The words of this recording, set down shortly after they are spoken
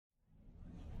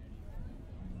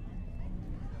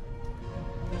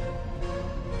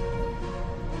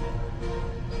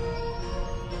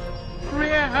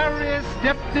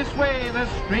this way, the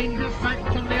strangest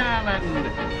sights on the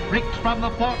island. Bricks from the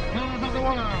four corners of the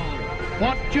world.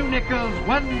 For 2 nickels,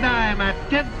 1 dime, a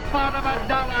 10th part of a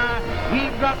dollar.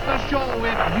 We've got the show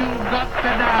if you've got the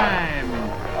dime.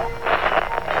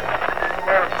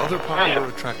 Other popular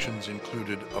attractions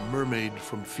included a mermaid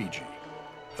from Fiji,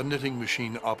 a knitting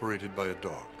machine operated by a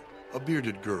dog, a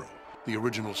bearded girl, the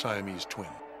original Siamese twin,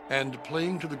 and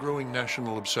playing to the growing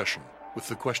national obsession with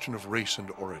the question of race and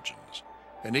origins,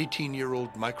 an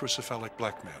 18-year-old microcephalic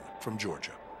black man from Georgia,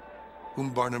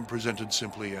 whom Barnum presented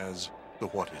simply as the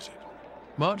What Is It?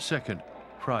 March 2nd,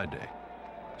 Friday.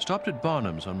 Stopped at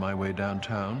Barnum's on my way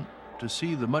downtown to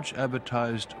see the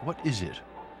much-advertised What Is It?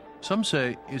 Some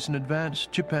say it's an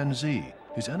advanced chimpanzee.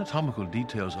 His anatomical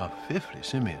details are fifthly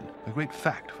simian, a great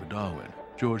fact for Darwin.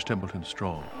 George Templeton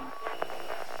Strong.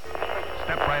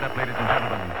 Step right up, ladies and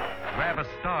gentlemen. Grab a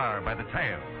star by the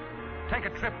tail. Take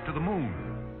a trip to the moon.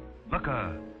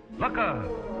 Looka, looka,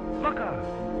 looka.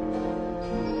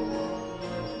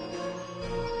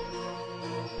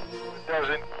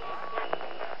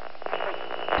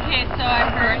 Okay, so I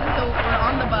heard. So we're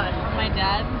on the bus From my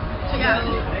dad. to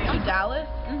go to Dallas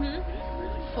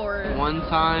for One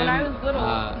time, when I was little.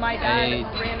 My dad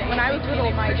when I was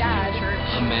little, my dad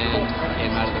a man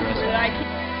came out of the restaurant.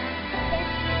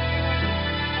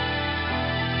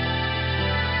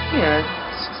 Yeah,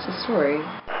 it's just a story.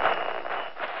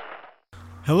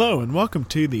 Hello and welcome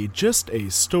to the Just a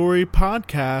Story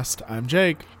podcast. I'm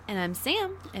Jake. And I'm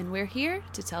Sam, and we're here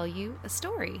to tell you a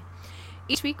story.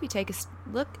 Each week we take a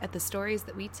look at the stories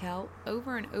that we tell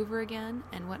over and over again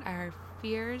and what our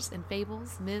fears and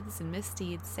fables, myths and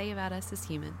misdeeds say about us as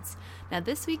humans. Now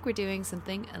this week we're doing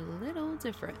something a little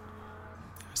different.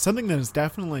 Something that has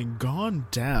definitely gone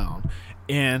down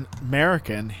in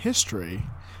American history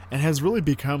and has really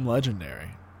become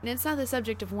legendary. And it's not the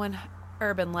subject of one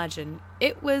urban legend.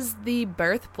 It was the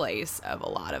birthplace of a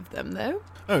lot of them, though.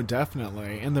 Oh,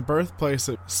 definitely. And the birthplace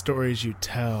of stories you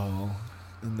tell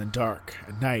in the dark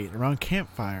at night, around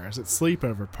campfires, at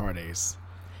sleepover parties.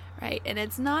 Right, and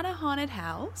it's not a haunted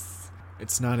house.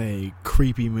 It's not a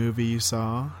creepy movie you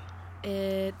saw.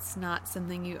 It's not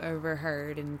something you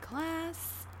overheard in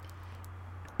class.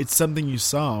 It's something you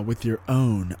saw with your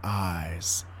own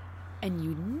eyes. And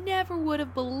you never would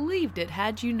have believed it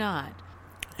had you not.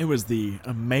 It was the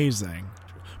amazing,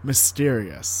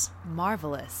 mysterious,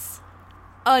 Marvelous,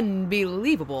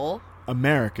 unbelievable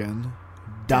American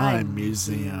Dime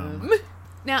Museum.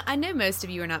 Now, I know most of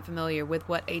you are not familiar with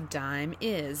what a dime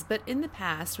is, but in the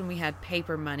past, when we had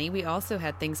paper money, we also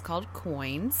had things called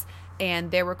coins, and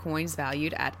there were coins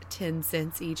valued at 10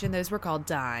 cents each, and those were called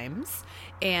dimes.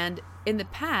 And in the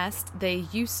past, they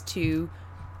used to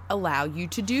allow you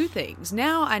to do things.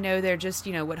 Now, I know they're just,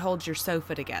 what holds your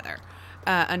sofa together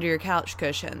under your couch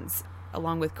cushions,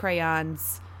 along with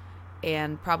crayons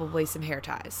and probably some hair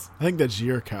ties. I think that's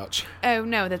your couch. Oh,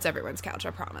 no, that's everyone's couch,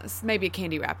 I promise. Maybe a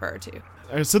candy wrapper or two.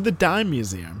 So the Dime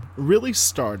Museum really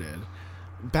started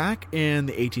back in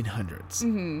the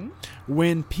 1800s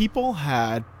when people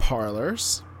had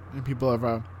parlors and people of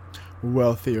a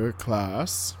wealthier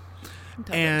class,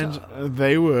 and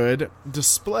they would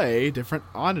display different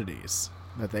oddities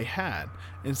that they had.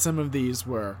 And some of these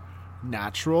were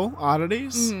natural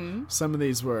oddities. Some of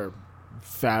these were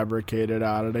fabricated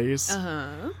oddities.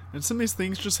 And some of these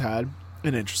things just had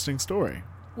an interesting story.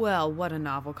 Well, what a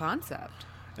novel concept.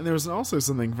 And there was also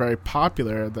something very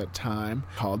popular at that time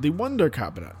called the Wonder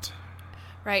Cabinet.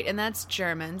 Right, and that's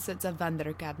German, so it's a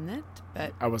Wunderkabinet,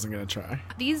 but I wasn't going to try.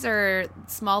 These are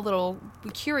small little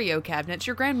curio cabinets.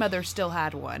 Your grandmother still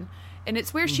had one, and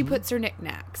it's where she puts her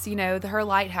knickknacks, her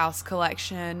lighthouse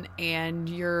collection, and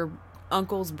your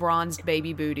uncle's bronzed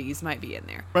baby booties might be in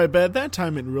there. Right, but at that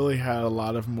time it really had a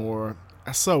lot of more.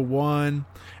 I saw one,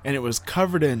 and it was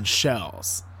covered in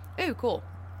shells. Oh, cool.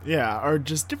 Yeah, or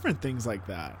just different things like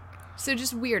that. So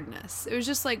just weirdness. It was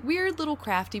just like weird little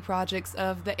crafty projects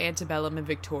of the antebellum and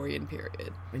Victorian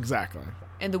period. Exactly.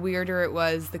 And the weirder it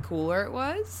was, the cooler it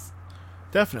was?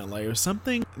 Definitely. It was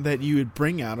something that you would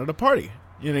bring out at a party.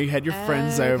 You had your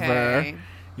friends over.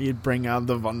 You'd bring out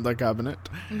the Wonder Cabinet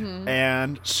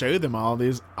and show them all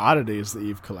these oddities that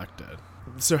you've collected.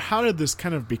 So how did this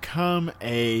kind of become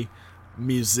a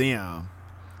museum?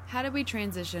 How did we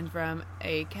transition from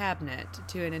a cabinet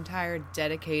to an entire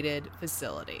dedicated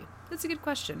facility? That's a good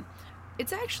question.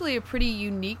 It's actually a pretty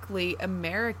uniquely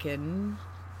American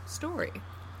story.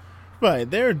 Right,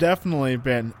 there have definitely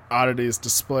been oddities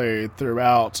displayed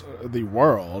throughout the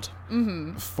world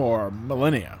for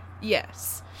millennia.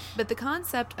 Yes, but the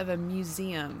concept of a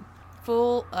museum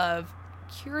full of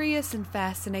curious and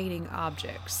fascinating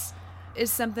objects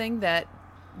is something that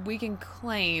we can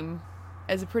claim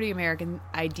as a pretty American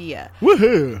idea.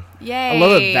 Woohoo! Yay! I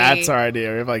love that that's our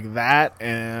idea. We have like that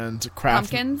and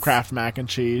Pumpkins? Kraft mac and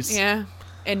cheese. Yeah.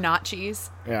 And not cheese.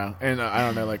 Yeah. And I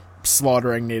don't know, like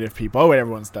slaughtering native people. Oh, wait,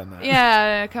 everyone's done that.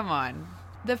 Yeah, come on.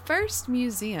 The first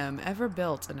museum ever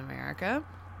built in America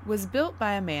was built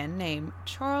by a man named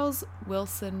Charles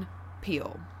Willson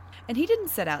Peale. And he didn't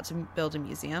set out to build a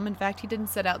museum. In fact, he didn't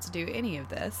set out to do any of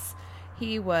this.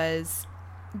 He was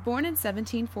born in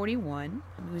 1741.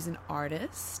 He was an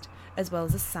artist, as well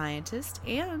as a scientist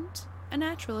and a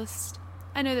naturalist.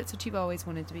 I know that's what you've always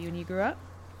wanted to be when you grew up.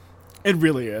 It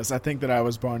really is. I think that I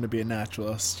was born to be a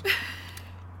naturalist.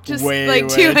 Just way, like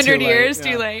 200 too years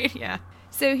late. too late. Yeah.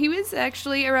 So he was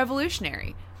actually a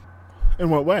revolutionary. In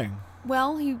what way?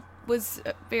 Well, he was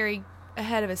very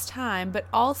ahead of his time, but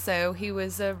also he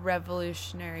was a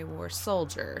Revolutionary War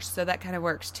soldier, so that kind of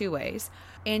works two ways.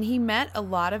 And he met a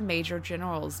lot of major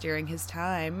generals during his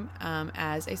time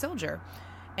as a soldier,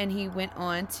 and he went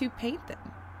on to paint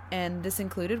them. And this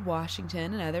included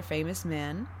Washington and other famous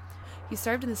men. He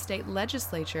served in the state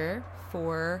legislature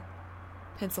for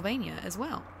Pennsylvania as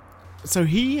well. So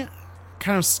he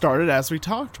kind of started, as we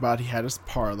talked about, he had his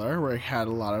parlor where he had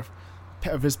a lot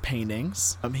of his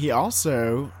paintings. He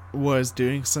also was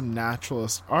doing some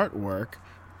naturalist artwork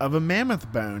of a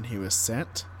mammoth bone he was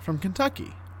sent from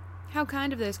Kentucky. How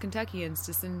kind of those Kentuckians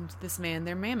to send this man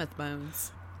their mammoth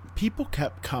bones. People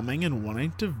kept coming and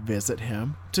wanting to visit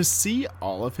him to see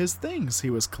all of his things he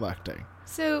was collecting.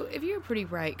 So if you're a pretty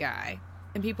bright guy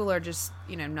and people are just,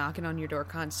 knocking on your door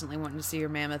constantly wanting to see your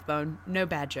mammoth bone, no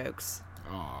bad jokes.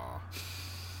 Aww.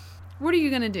 What are you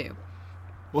going to do?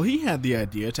 Well, he had the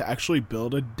idea to actually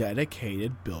build a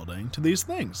dedicated building to these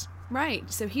things.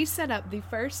 Right. So he set up the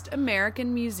first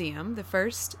American museum, the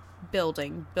first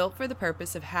building built for the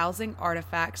purpose of housing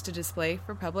artifacts to display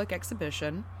for public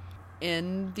exhibition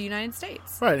in the United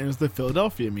States. Right. It was the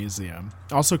Philadelphia Museum,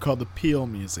 also called the Peale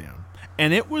Museum.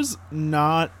 And it was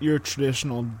not your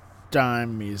traditional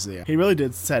dime museum. He really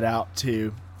did set out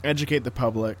to educate the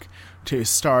public, to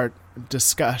start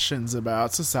discussions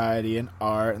about society and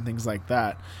art and things like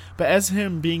that. But as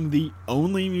him being the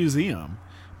only museum,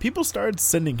 people started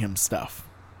sending him stuff.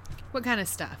 What kind of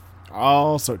stuff?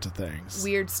 All sorts of things.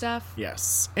 Weird stuff?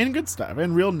 Yes. And good stuff.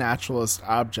 And real naturalist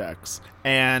objects.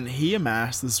 And he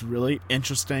amassed this really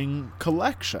interesting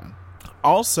collection.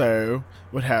 Also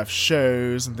would have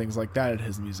shows and things like that at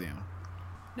his museum.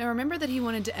 Now remember that he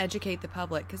wanted to educate the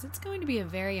public because it's going to be a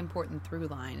very important through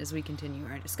line as we continue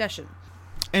our discussion.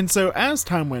 And so as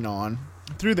time went on,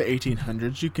 through the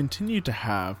 1800s, you continue to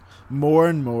have more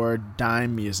and more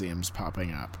dime museums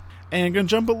popping up. And I'm going to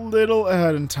jump a little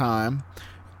ahead in time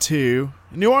to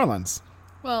New Orleans.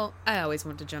 Well, I always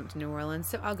want to jump to New Orleans,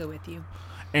 so I'll go with you.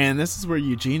 And this is where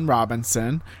Eugene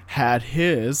Robinson had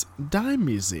his dime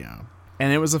museum.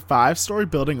 And it was a 5-story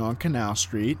building on Canal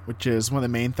Street, which is one of the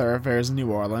main thoroughfares in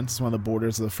New Orleans. It's one of the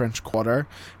borders of the French Quarter.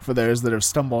 For those that have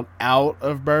stumbled out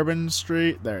of Bourbon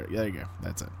Street, there you go.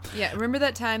 That's it. Yeah, remember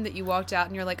that time that you walked out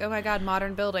and you're like, oh my God,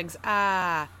 modern buildings.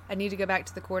 I need to go back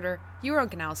to the quarter. You were on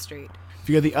Canal Street. If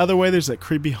you go the other way, there's that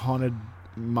creepy haunted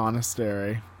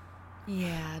monastery.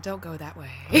 Yeah, don't go that way.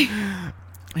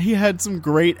 He had some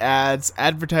great ads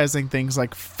advertising things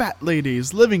like fat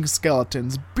ladies, living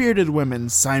skeletons, bearded women,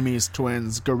 Siamese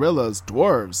twins, gorillas,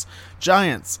 dwarves,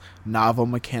 giants, novel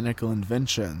mechanical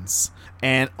inventions.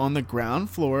 And on the ground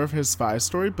floor of his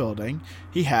 5-story building,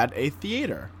 he had a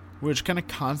theater, which kind of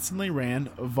constantly ran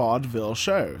vaudeville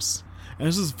shows. And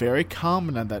this was very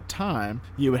common at that time.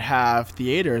 You would have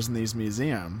theaters in these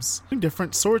museums,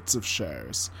 different sorts of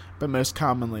shows, but most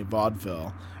commonly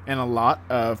vaudeville. And a lot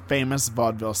of famous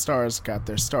vaudeville stars got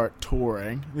their start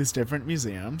touring these different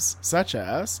museums, such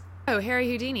as... Oh, Harry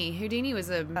Houdini. Houdini was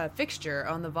a fixture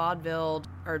on the vaudeville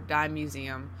or dime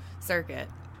museum circuit.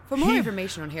 For more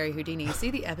information on Harry Houdini, see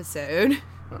the episode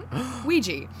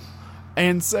Ouija.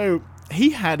 And so he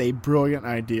had a brilliant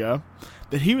idea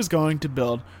that he was going to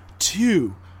build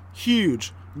 2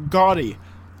 huge, gaudy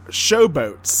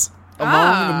showboats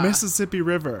along the Mississippi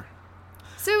River.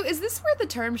 So is this where the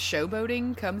term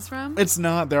showboating comes from? It's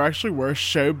not. There actually were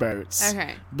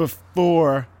showboats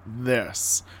before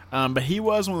this. But he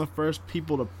was one of the first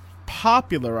people to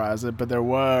popularize it, but there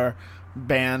were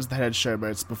bands that had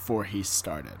showboats before he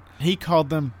started. He called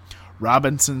them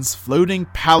Robinson's Floating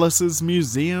Palaces,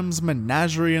 Museums,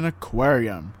 Menagerie, and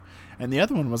Aquarium. And the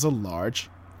other one was a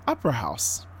large opera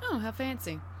house. Oh, how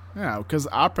fancy. Yeah, because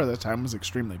opera at the time was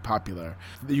extremely popular.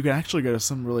 You could actually go to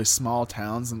some really small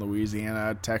towns in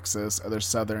Louisiana, Texas, other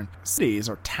southern cities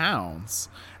or towns,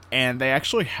 And they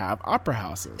actually have opera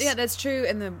houses. Yeah, that's true.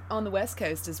 And on the West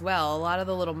Coast as well, a lot of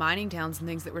the little mining towns and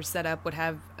things that were set up would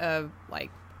have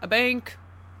like a bank,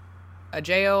 a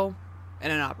jail,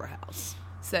 and an opera house.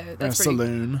 So that's a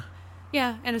saloon.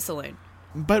 Yeah, and a saloon.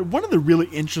 But one of the really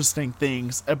interesting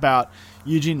things about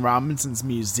Eugene Robinson's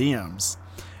museums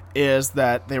is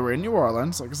that they were in New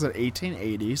Orleans, like I said,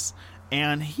 1880s,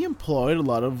 and he employed a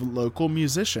lot of local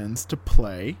musicians to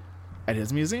play at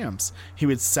his museums. He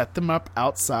would set them up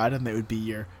outside, and they would be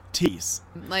your teas.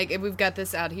 Like, if we've got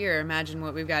this out here, imagine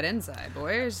what we've got inside,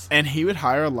 boys. And he would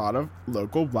hire a lot of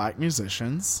local black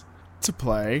musicians to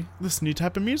play this new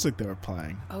type of music they were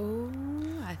playing. Oh,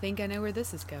 I think I know where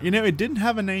this is going. You know, it didn't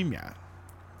have a name yet.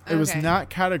 It was not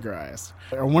categorized.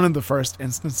 Or one of the first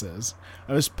instances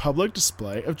of this public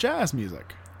display of jazz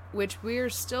music, which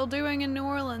we're still doing in New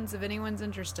Orleans, if anyone's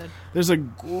interested. There's a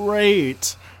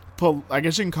great, I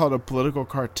guess you can call it a political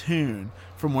cartoon,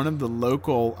 from one of the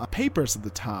local papers at the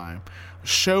time,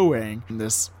 showing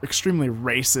this extremely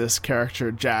racist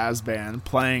caricature jazz band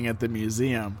playing at the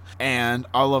museum, and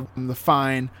all of the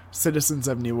fine citizens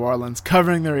of New Orleans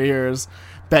covering their ears,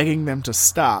 begging them to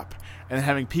stop, and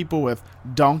having people with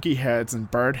donkey heads and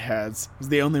bird heads was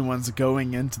the only ones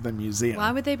going into the museum.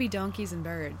 Why would they be donkeys and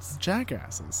birds?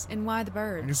 Jackasses. And why the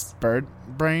birds? I guess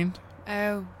bird-brained.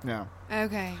 Oh. Yeah.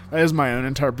 Okay. That is my own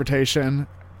interpretation.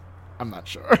 I'm not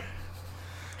sure.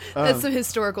 That's some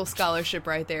historical scholarship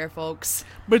right there, folks.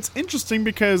 But it's interesting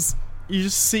because you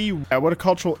just see what a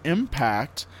cultural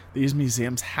impact these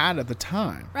museums had at the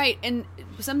time. Right, and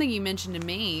something you mentioned to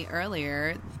me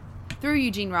earlier, through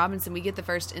Eugene Robinson, we get the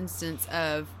first instance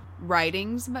of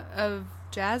writings of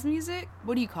jazz music.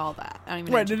 What do you call that? I don't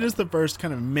even know. Right, it is the first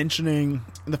kind of mentioning,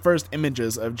 the first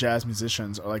images of jazz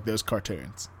musicians are like those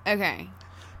cartoons. Okay.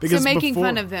 Because so making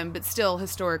fun of them, but still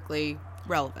historically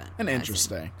relevant. And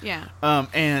interesting. Yeah.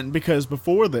 And because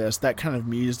before this, that kind of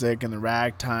music and the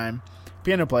ragtime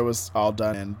piano play was all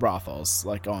done in brothels,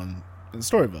 like in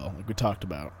Storyville, like we talked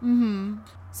about. Mm-hmm.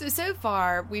 So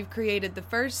far, we've created the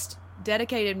first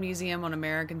dedicated museum on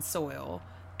American soil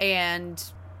and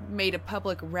made a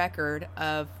public record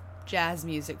of jazz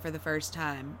music for the first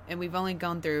time. And we've only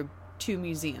gone through 2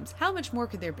 museums. How much more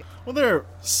could there be? Well, there are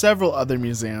several other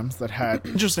museums that had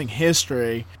interesting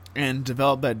history and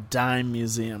developed that dime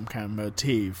museum kind of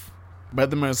motif. But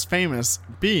the most famous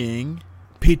being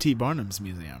P.T. Barnum's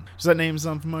museum. Does that name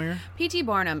sound familiar? P.T.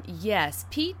 Barnum, yes.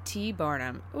 P.T.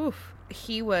 Barnum. Oof.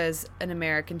 He was an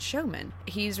American showman.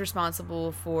 He's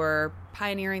responsible for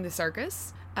pioneering the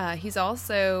circus. He's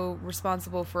also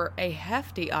responsible for a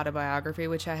hefty autobiography,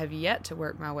 which I have yet to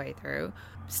work my way through.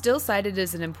 Still cited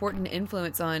as an important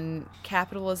influence on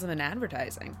capitalism and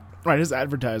advertising. Right, his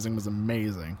advertising was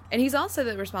amazing. And he's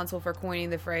also responsible for coining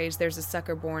the phrase, "There's a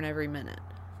sucker born every minute."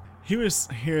 He was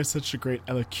here such a great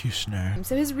elocutioner.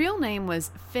 So his real name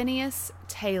was Phineas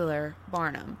Taylor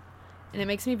Barnum. And it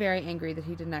makes me very angry that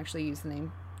he didn't actually use the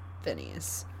name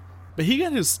Phineas. But he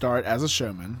got his start as a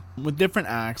showman with different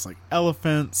acts like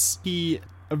elephants. He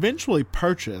eventually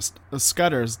purchased the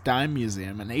Scudder's Dime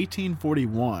Museum in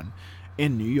 1841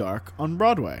 in New York on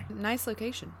Broadway. Nice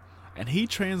location. And he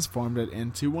transformed it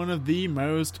into one of the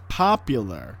most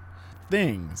popular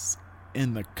things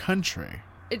in the country.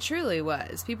 It truly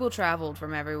was. People traveled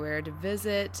from everywhere to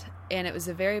visit, and it was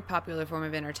a very popular form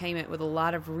of entertainment with a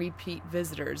lot of repeat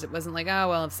visitors. It wasn't like, oh,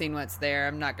 well, I've seen what's there,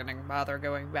 I'm not going to bother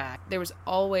going back. There was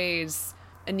always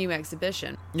a new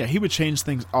exhibition. Yeah, he would change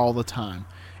things all the time.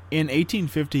 In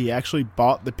 1850, he actually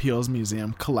bought the Peales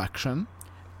Museum collection.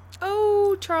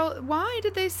 Oh, Charles, why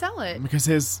did they sell it?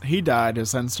 Because he died, his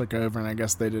sons took over, and I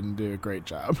guess they didn't do a great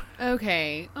job.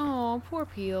 Okay. Oh, poor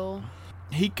Peale.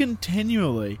 He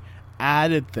continually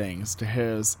added things to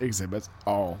his exhibits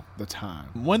all the time.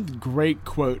 One great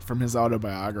quote from his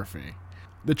autobiography: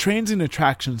 "The transient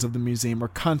attractions of the museum were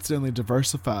constantly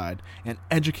diversified, and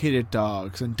educated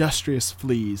dogs, industrious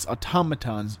fleas,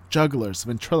 automatons, jugglers,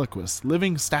 ventriloquists,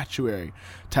 living statuary,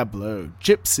 tableau,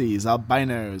 gypsies,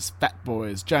 albinos, fat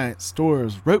boys, giant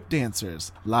stores, rope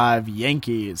dancers, live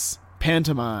Yankees,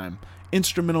 pantomime,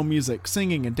 instrumental music,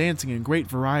 singing and dancing in great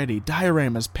variety,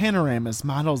 dioramas, panoramas,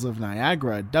 models of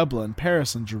Niagara, Dublin,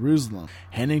 Paris, and Jerusalem,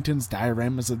 Hannington's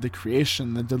dioramas of the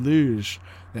creation, the deluge,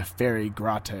 the fairy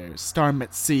grotto, Storm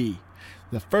at Sea,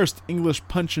 the first English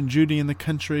Punch and Judy in the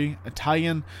country,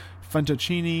 Italian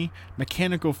Fantocini,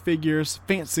 mechanical figures,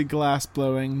 fancy glass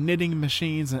blowing, knitting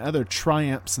machines, and other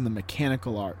triumphs in the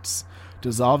mechanical arts,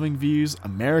 dissolving views,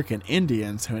 American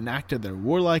Indians who enacted their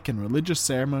warlike and religious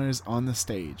ceremonies on the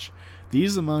stage.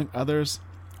 These, among others,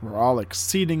 were all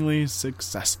exceedingly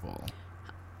successful."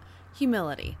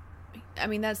 Humility. I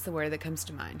mean, that's the word that comes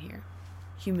to mind here.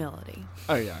 humility.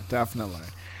 Oh, yeah, definitely.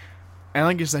 And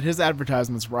like you said, his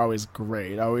advertisements were always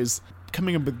great, always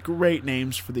coming up with great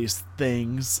names for these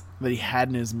things that he had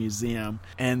in his museum,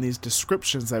 and these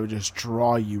descriptions that would just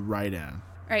draw you right in.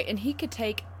 Right, and he could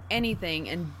take anything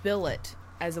and bill it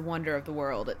as a wonder of the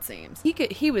world, it seems.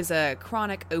 He was a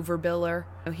chronic overbiller.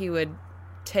 He would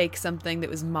take something that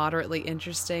was moderately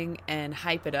interesting and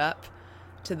hype it up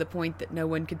to the point that no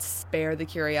one could spare the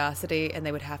curiosity and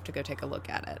they would have to go take a look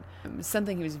at it. It was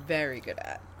something he was very good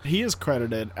at. He is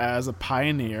credited as a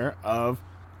pioneer of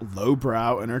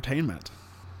lowbrow entertainment.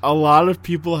 A lot of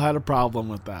people had a problem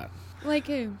with that. Like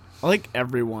who? Like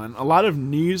everyone. A lot of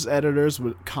news editors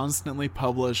would constantly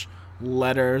publish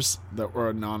letters that were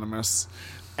anonymous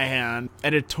and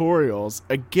editorials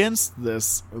against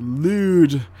this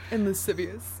lewd and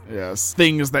lascivious, yes,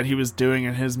 things that he was doing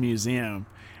in his museum.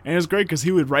 And it was great because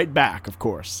he would write back, of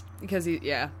course, because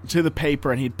to the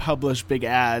paper, and he'd publish big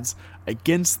ads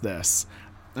against this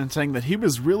and saying that he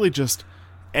was really just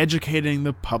educating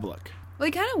the public. Well,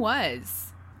 he kind of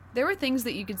was. There were things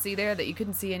that you could see there that you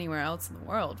couldn't see anywhere else in the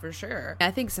world, for sure.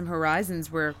 I think some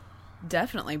horizons were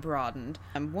definitely broadened.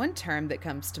 One term that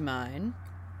comes to mind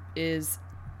is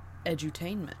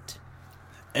edutainment.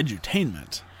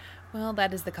 Edutainment? Well,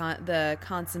 that is the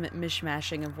consummate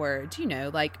mishmashing of words. You know,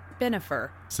 like Bennifer.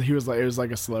 So it was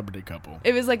like a celebrity couple.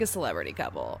 It was like a celebrity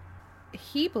couple.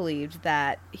 He believed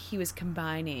that he was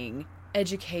combining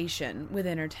education with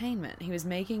entertainment. He was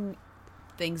making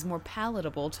things more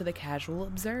palatable to the casual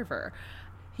observer.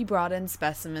 He brought in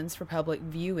specimens for public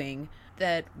viewing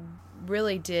that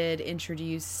really did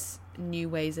introduce new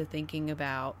ways of thinking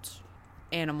about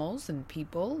animals and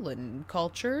people and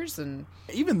cultures. And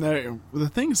even though the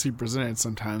things he presented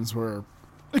sometimes were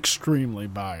extremely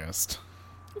biased.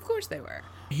 Of course they were.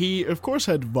 He, of course,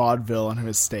 had vaudeville on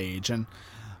his stage, and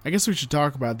I guess we should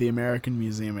talk about the American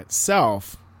Museum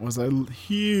itself. Was a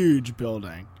huge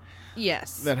building.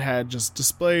 Yes. That had just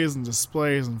displays and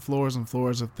displays and floors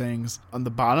of things. On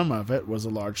the bottom of it was a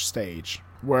large stage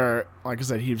where, like I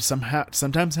said, he'd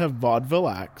sometimes have vaudeville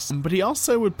acts, but he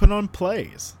also would put on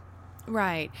plays.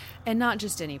 Right. And not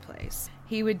just any plays.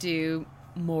 He would do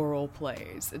moral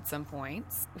plays at some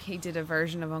points. He did a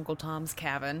version of Uncle Tom's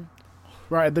Cabin.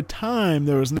 Right. At the time,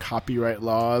 there was no copyright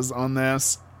laws on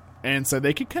this, and so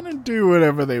they could kind of do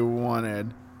whatever they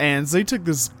wanted. And so he took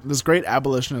this great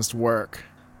abolitionist work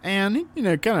and he,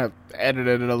 kind of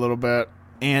edited it a little bit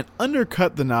and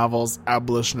undercut the novel's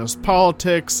abolitionist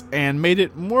politics and made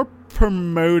it more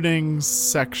promoting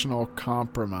sectional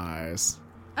compromise.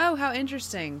 Oh, how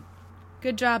interesting.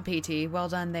 Good job, PT. Well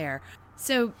done there.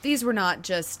 So these were not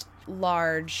just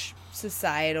large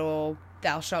societal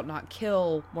thou shalt not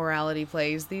kill morality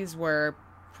plays. These were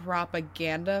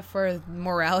propaganda for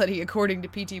morality according to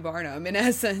P.T. Barnum, in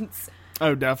essence.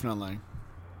 Oh, definitely.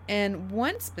 And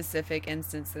one specific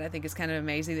instance that I think is kind of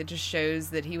amazing that just shows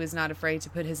that he was not afraid to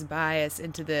put his bias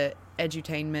into the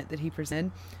edutainment that he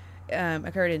presented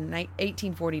occurred in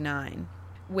 1849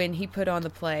 when he put on the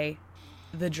play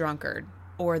The Drunkard,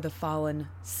 or The Fallen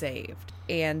Saved.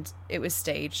 And it was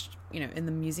staged, in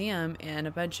the museum, and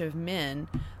a bunch of men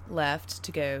left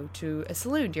to go to a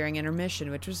saloon during intermission,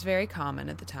 which was very common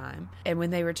at the time. And when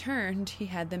they returned, he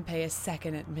had them pay a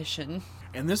second admission.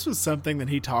 And this was something that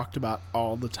he talked about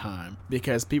all the time,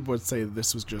 because people would say that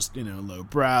this was just,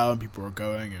 lowbrow, and people were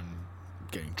going and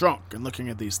getting drunk and looking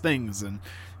at these things. And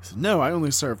he said, no, I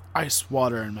only serve ice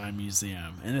water in my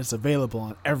museum, and it's available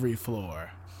on every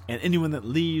floor. And anyone that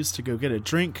leaves to go get a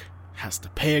drink has to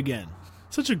pay again.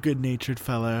 Such a good-natured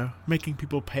fellow, making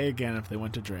people pay again if they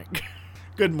want to drink.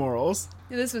 Good morals.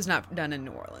 This was not done in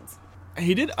New Orleans.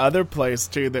 He did other plays,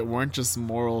 too, that weren't just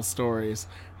moral stories,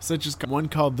 such as one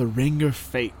called The Ring of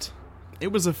Fate.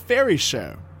 It was a fairy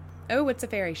show. Oh, what's a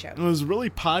fairy show? It was really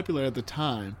popular at the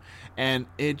time, and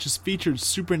it just featured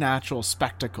supernatural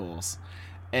spectacles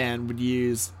and would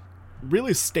use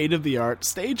really state-of-the-art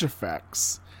stage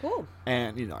effects. Cool.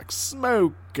 And, like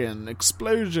smoke and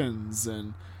explosions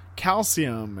and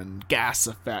calcium and gas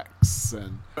effects.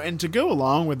 And to go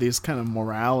along with these kind of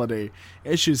morality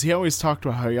issues, he always talked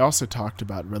about how he also talked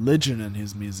about religion in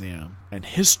his museum and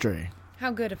history.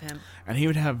 How good of him. And he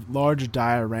would have large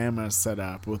dioramas set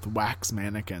up with wax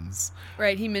mannequins.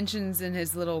 Right, he mentions in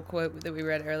his little quote that we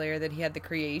read earlier that he had the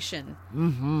creation.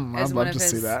 Mm-hmm, I'd love to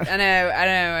see that. I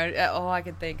know. All I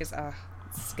could think is,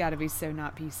 it's got to be so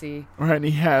not PC. Right, and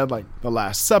he had, like, the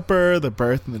Last Supper, the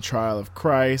birth and the trial of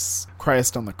Christ,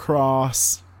 Christ on the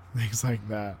cross, things like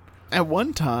that. At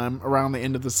one time, around the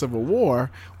end of the Civil War,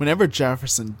 whenever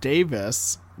Jefferson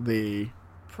Davis, the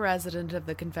President of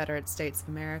the Confederate States of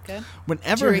America.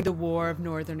 Whenever During the War of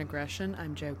Northern Aggression.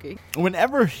 I'm joking.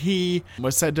 Whenever he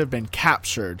was said to have been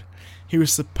captured, he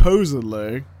was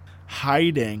supposedly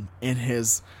hiding in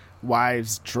his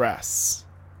wife's dress.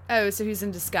 Oh, so he's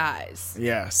in disguise.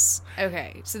 Yes.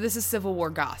 Okay, so this is Civil War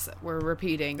gossip. We're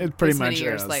repeating It pretty this many much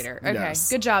years is. later. Okay, Yes.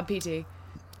 good job, PT.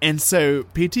 And so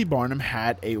P.T. Barnum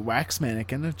had a wax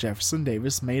mannequin of Jefferson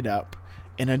Davis made up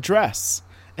in a dress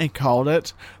and called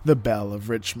it the Belle of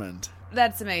Richmond.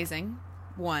 That's amazing,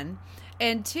 one.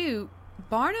 And two,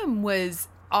 Barnum was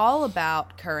all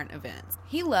about current events.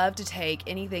 He loved to take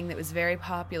anything that was very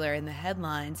popular in the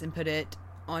headlines and put it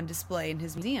on display in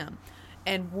his museum.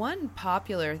 And one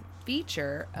popular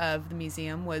feature of the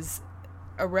museum was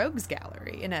a rogues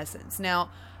gallery, in essence.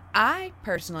 Now, I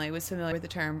personally was familiar with the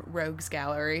term rogues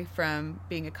gallery from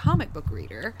being a comic book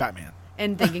reader. Batman.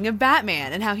 And thinking of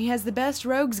Batman and how he has the best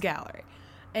rogues gallery.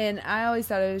 And I always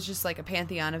thought it was just like a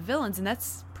pantheon of villains, and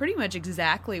that's pretty much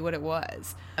exactly what it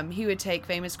was. He would take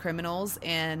famous criminals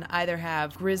and either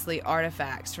have grisly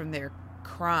artifacts from their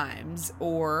crimes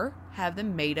or have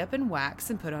them made up in wax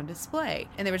and put on display.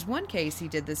 And there was one case he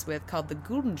did this with called the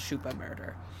Guldenschuppe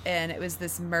murder. And it was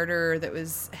this murder that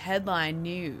was headline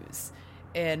news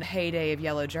in the heyday of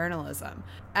yellow journalism.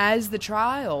 As the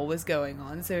trial was going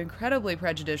on, so incredibly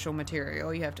prejudicial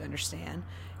material, you have to understand,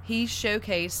 he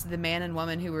showcased the man and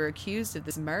woman who were accused of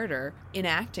this murder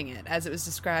enacting it as it was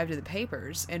described in the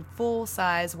papers in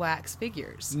full-size wax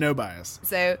figures. No bias.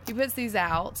 So he puts these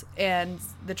out, and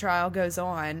the trial goes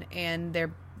on, and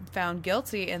they're found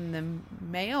guilty, and the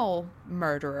male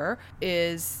murderer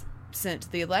is sent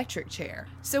to the electric chair.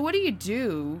 So what do you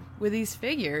do with these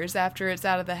figures after it's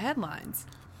out of the headlines?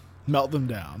 Melt them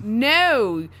down.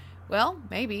 No! Well,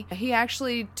 maybe. He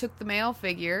actually took the male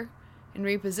figure and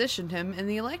repositioned him in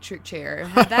the electric chair and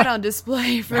had that on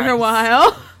display for a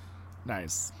while.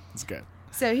 Nice. That's good.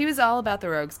 So he was all about the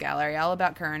rogues gallery, all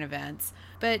about current events.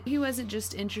 But he wasn't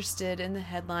just interested in the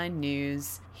headline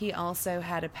news. He also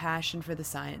had a passion for the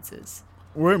sciences.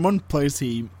 One place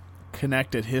he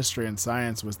connected history and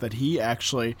science was that he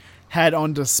actually had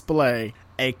on display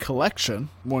a collection,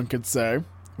 one could say,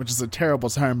 which is a terrible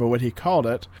term, but what he called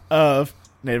it, of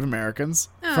Native Americans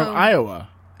from Iowa.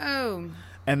 Oh.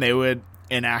 And they would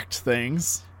enact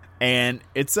things. And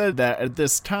it said that at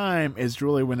this time is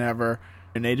really whenever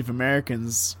Native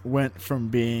Americans went from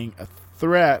being a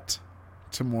threat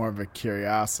to more of a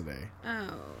curiosity.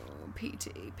 Oh, PT.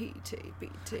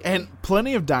 And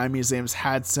plenty of dime museums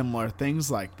had similar things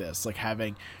like this, like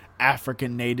having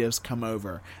African natives come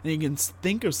over. And you can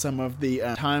think of some of the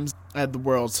times at the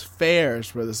World's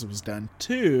Fairs where this was done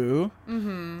too.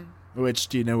 Mm-hmm. Which,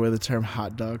 do you know where the term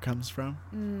hot dog comes from?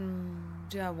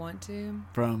 Do I want to?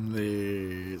 From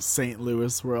the St.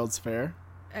 Louis World's Fair.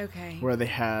 Okay. Where they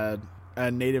had a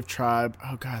native tribe.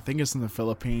 Oh, God, I think it's in the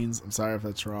Philippines. I'm sorry if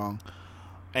that's wrong.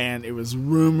 And it was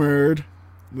rumored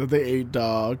that they ate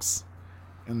dogs.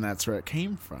 And that's where it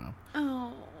came from.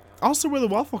 Oh. Also where the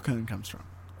waffle cone comes from.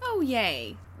 Oh,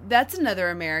 yay. That's another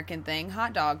American thing.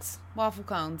 Hot dogs. Waffle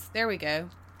cones. There we go.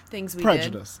 Things we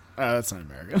Prejudice. That's not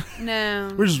American. No.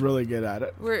 We're just really good at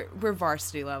it. We're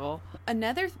varsity level.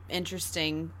 Another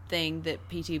interesting thing that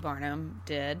P.T. Barnum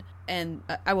did, and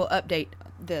I will update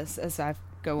this as I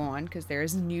go on because there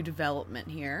is new development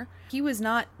here. He was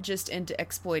not just into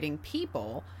exploiting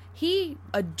people. He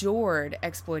adored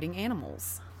exploiting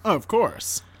animals. Oh, of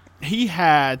course. He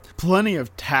had plenty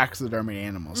of taxidermy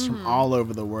animals from all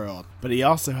over the world, but he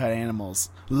also had animals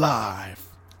alive.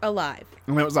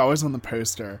 And that was always on the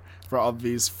poster for all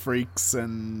these freaks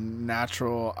and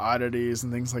natural oddities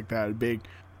and things like that. Big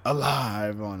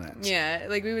alive on it. Yeah,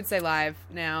 like we would say live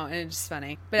now, and it's just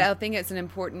funny. But I think it's an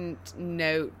important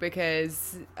note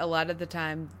because a lot of the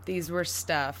time these were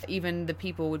stuff. Even the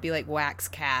people would be like wax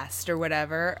cast or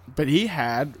whatever. But he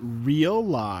had real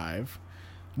live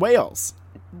whales.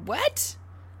 What?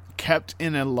 Kept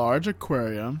in a large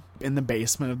aquarium in the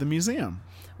basement of the museum.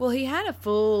 Well, he had a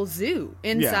full zoo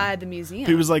inside the museum.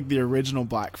 He was like the original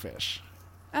Blackfish.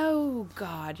 Oh,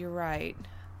 God, you're right.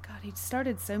 God, he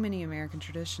started so many American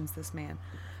traditions, this man.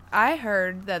 I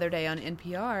heard the other day on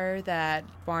NPR that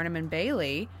Barnum and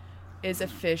Bailey is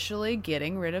officially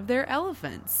getting rid of their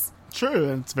elephants. True,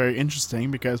 and it's very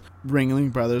interesting because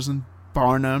Ringling Brothers and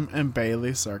Barnum and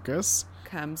Bailey Circus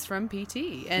comes from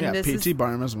P.T. And yeah, this P.T.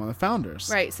 Barnum is one of the founders.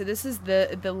 Right, so this is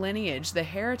the lineage, the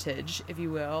heritage, if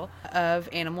you will, of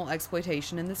animal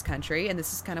exploitation in this country, and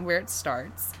this is kind of where it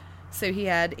starts. So he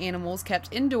had animals kept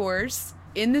indoors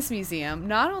in this museum,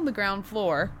 not on the ground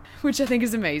floor, which I think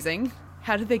is amazing.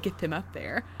 How did they get them up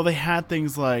there? Well, they had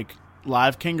things like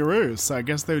live kangaroos, so I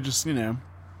guess they would just,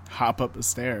 hop up the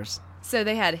stairs. So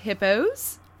they had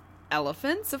hippos,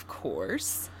 elephants, of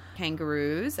course,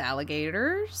 kangaroos,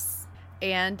 alligators.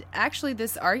 And actually,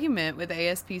 this argument with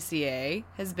ASPCA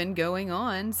has been going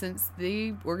on since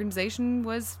the organization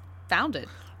was founded.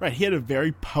 Right, he had a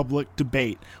very public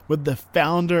debate with the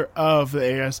founder of the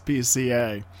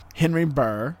ASPCA, Henry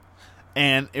Burr,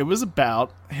 and it was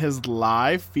about his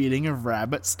live feeding of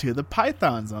rabbits to the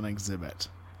pythons on exhibit.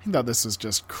 He thought this was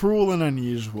just cruel and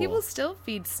unusual. People still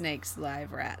feed snakes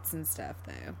live rats and stuff,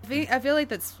 though. I feel like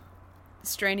that's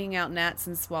straining out gnats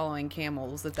and swallowing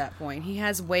camels at that point. He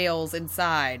has whales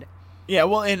inside. Yeah,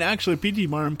 well, and actually, P.T.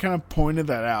 Barnum kind of pointed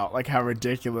that out, like how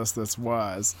ridiculous this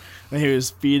was. That he was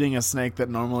feeding a snake that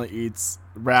normally eats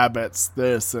rabbits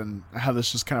this, and how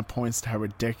this just kind of points to how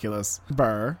ridiculous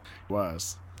Burr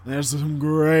was. And there's some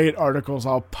great articles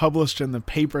all published in the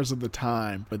papers of the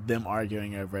time with them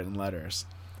arguing over it in letters.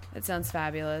 It sounds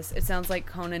fabulous. It sounds like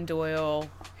Conan Doyle,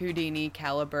 Houdini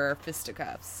caliber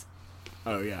fisticuffs.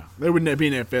 Oh, yeah. There wouldn't be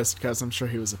no fisticuffs. I'm sure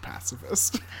he was a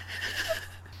pacifist.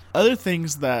 Other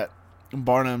things that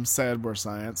Barnum said were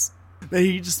science that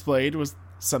he displayed was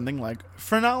something like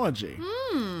phrenology.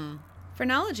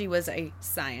 Phrenology was a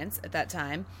science at that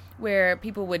time where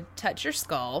people would touch your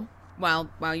skull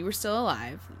while you were still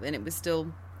alive, and it was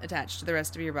still attached to the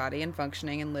rest of your body and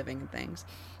functioning and living and things.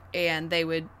 And they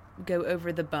would go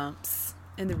over the bumps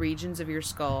in the regions of your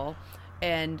skull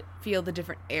and feel the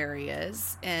different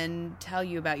areas and tell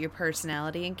you about your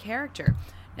personality and character.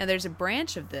 Now, there's a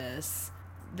branch of this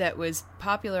that was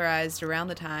popularized around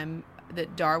the time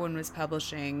that Darwin was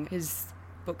publishing his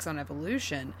books on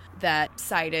evolution that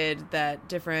cited that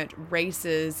different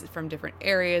races from different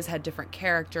areas had different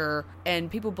character, and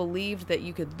people believed that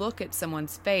you could look at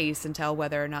someone's face and tell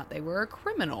whether or not they were a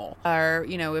criminal or,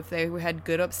 you know, if they had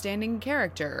good upstanding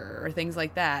character or things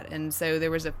like that. And so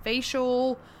there was a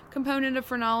facial component of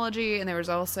phrenology, and there was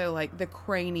also like the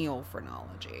cranial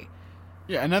phrenology.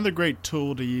 Yeah, another great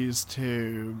tool to use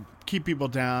to keep people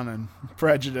down and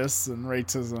prejudice and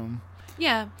racism.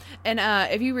 Yeah, and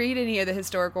if you read any of the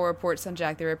historical reports on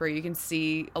Jack the Ripper, you can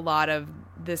see a lot of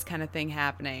this kind of thing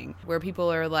happening, where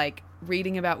people are like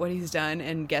reading about what he's done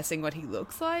and guessing what he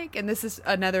looks like. And this is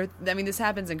another, I mean, this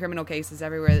happens in criminal cases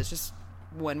everywhere. That's just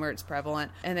one where it's prevalent.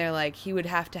 And they're like, he would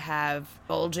have to have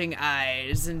bulging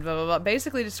eyes and blah, blah, blah,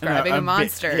 basically describing a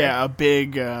monster. A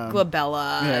big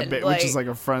glabella. Yeah, which is like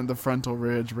the frontal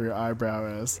ridge where your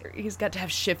eyebrow is. He's got to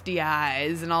have shifty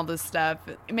eyes and all this stuff,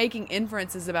 making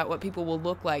inferences about what people will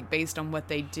look like based on what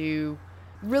they do.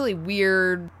 Really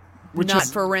weird, not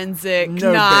forensic,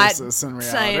 not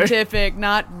scientific,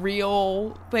 not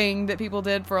real thing that people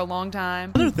did for a long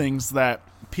time. Other things that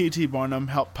P.T. Barnum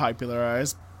helped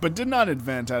popularize but did not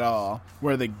invent at all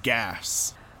were the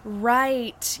gaffs.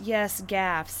 Right, yes,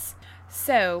 gaffs.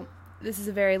 So, this is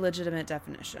a very legitimate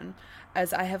definition,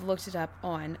 as I have looked it up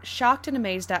on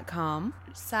shockedandamazed.com,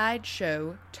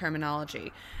 sideshow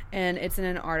terminology, and it's in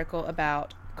an article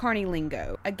about Carney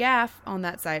lingo. A gaff on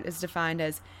that site is defined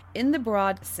as, in the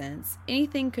broad sense,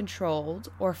 anything controlled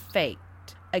or faked.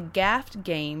 A gaffed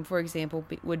game, for example,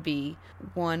 would be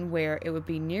one where it would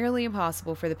be nearly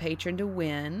impossible for the patron to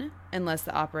win unless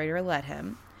the operator let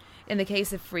him. In the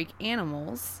case of freak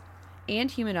animals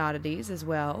and human oddities as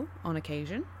well, on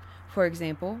occasion, for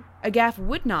example, a gaff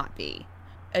would not be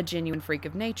a genuine freak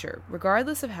of nature,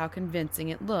 regardless of how convincing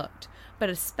it looked, but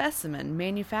a specimen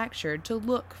manufactured to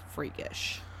look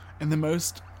freakish. And the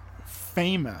most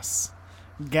famous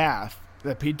gaff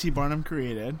that P.T. Barnum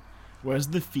created was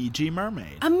the Fiji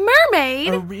mermaid. A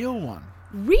mermaid? A real one.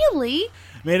 Really?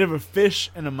 Made of a fish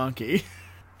and a monkey.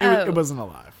 It wasn't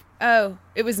alive. Oh,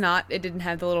 it was not? It didn't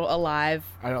have the little alive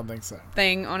I don't think so.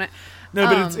 thing on it? No,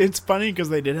 but it's funny because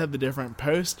they did have the different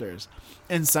posters.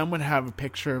 And some would have a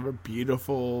picture of a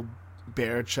beautiful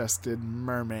bare-chested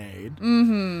mermaid.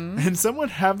 Mm-hmm. And some would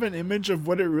have an image of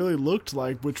what it really looked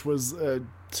like, which was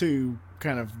two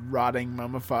kind of rotting,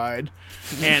 mummified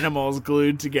animals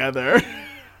glued together.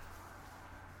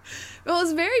 Well, it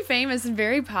was very famous and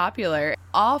very popular.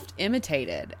 Oft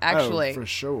imitated, actually. Oh, for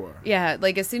sure. Yeah,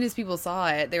 like as soon as people saw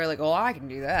it, they were like, oh, I can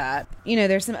do that. You know,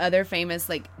 there's some other famous,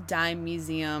 like, dime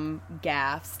museum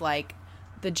gaffs, like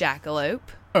the jackalope.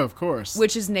 Oh, of course.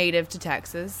 Which is native to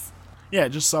Texas. Yeah, I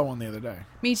just saw one the other day.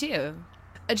 Me too.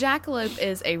 A jackalope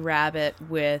is a rabbit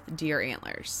with deer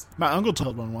antlers. My uncle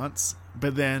told one once,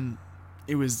 but then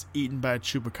it was eaten by a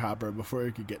chupacabra before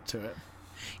he could get to it.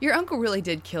 Your uncle really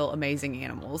did kill amazing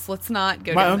animals. Let's not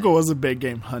go My uncle was a big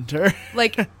game hunter.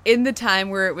 Like, in the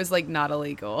time where it was, like, not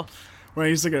illegal. When I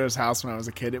used to go to his house when I was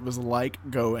a kid, it was like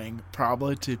going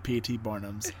probably to P.T.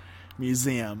 Barnum's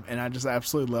museum, and I just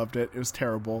absolutely loved it. It was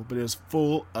terrible, but it was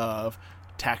full of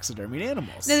taxidermied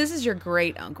animals. Now, this is your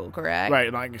great uncle, correct?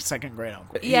 Right, like a second great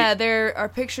uncle. Yeah, there are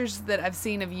pictures that I've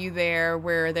seen of you there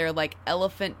where they're like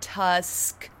elephant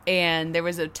tusk, and there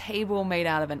was a table made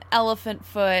out of an elephant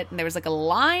foot, and there was like a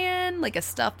lion, like a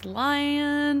stuffed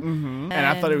lion. Mm-hmm. And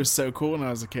I thought it was so cool when I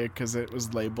was a kid because it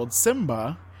was labeled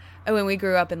Simba. Oh, and we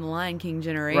grew up in the Lion King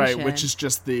generation. Right, which is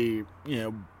just the,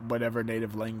 whatever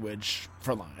native language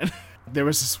for lion. There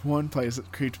was this one place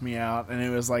that creeped me out, and it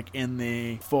was like in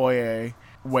the foyer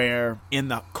where in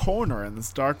the corner in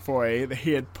this dark foyer,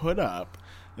 he had put up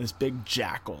this big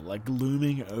jackal, like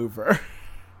looming over.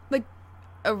 Like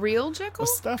a real jackal? A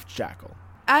stuffed jackal.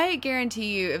 I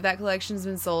guarantee you, if that collection's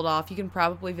been sold off, you can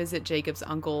probably visit Jacob's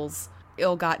uncle's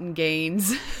ill-gotten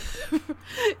gains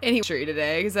in history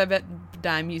today, because I bet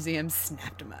Dime Museum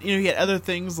snapped him up. You had other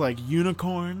things like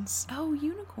unicorns. Oh,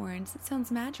 unicorns. That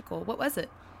sounds magical. What was it?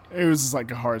 It was just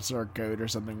like a hard-circ goat or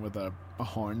something with a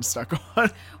horn stuck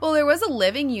on. Well, there was a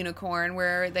living unicorn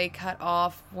where they cut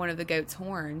off one of the goat's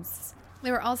horns.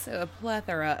 There were also a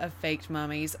plethora of faked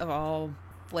mummies of all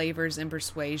flavors and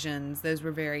persuasions. Those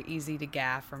were very easy to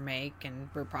gaff or make and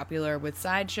were popular with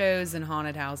sideshows and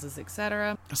haunted houses,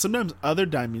 etc. Sometimes other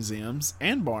dime museums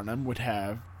and Barnum would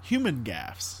have human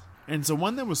gaffs. And so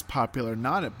one that was popular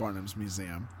not at Barnum's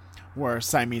museum were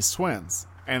Siamese twins.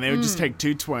 And they would just take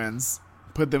two twins,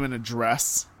 put them in a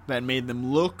dress that made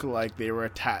them look like they were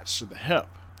attached to the hip.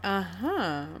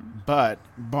 Uh-huh. But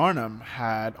Barnum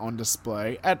had on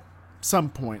display at some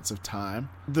points of time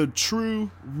the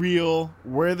true, real,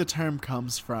 where the term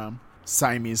comes from,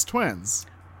 Siamese twins.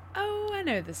 Oh, I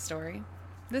know this story.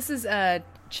 This is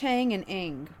Chang and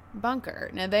Ing Bunker.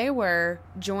 Now, they were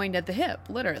joined at the hip,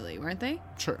 literally, weren't they?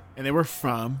 Sure. And they were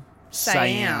from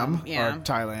Siam yeah. or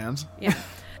Thailand. Yeah.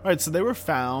 All right, so they were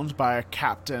found by a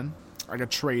captain, like a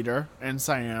trader in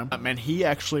Siam, and he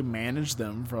actually managed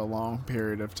them for a long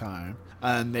period of time.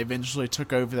 And they eventually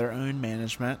took over their own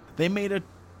management. They made a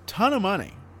ton of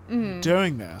money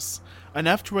doing this,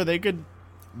 enough to where they could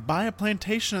buy a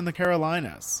plantation in the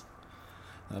Carolinas.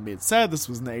 That being said, this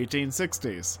was in the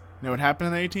 1860s. You know what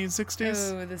happened in the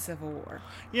 1860s? Oh, the Civil War.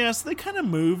 Yeah, so they kind of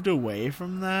moved away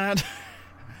from that.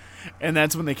 And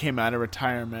that's when they came out of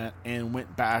retirement and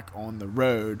went back on the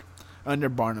road under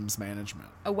Barnum's management.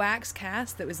 A wax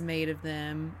cast that was made of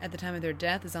them at the time of their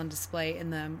death is on display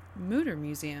in the Mutter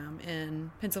Museum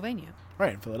in Pennsylvania.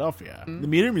 Right, in Philadelphia. The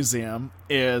Mutter Museum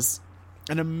is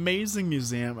an amazing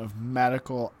museum of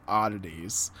medical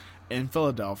oddities in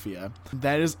Philadelphia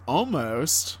that is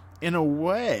almost, in a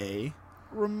way,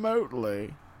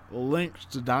 remotely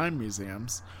linked to dime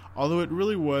museums, although it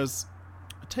really was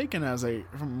taken as a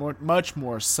much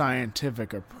more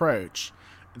scientific approach.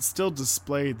 It still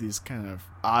displayed these kind of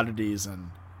oddities and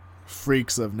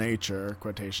freaks of nature,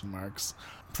 quotation marks,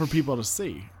 for people to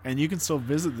see. And you can still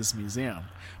visit this museum.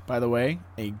 By the way,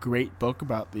 a great book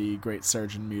about the great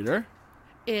surgeon Mutter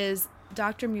is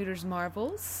Dr. Mutter's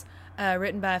Marvels,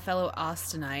 written by a fellow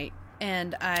Austinite.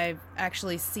 And I've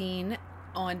actually seen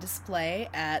on display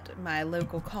at my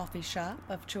local coffee shop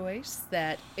of choice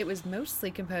that it was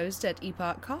mostly composed at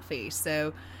Epoch Coffee.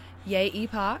 So, yay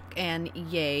Epoch and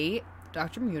yay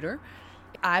Dr. Mutter.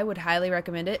 I would highly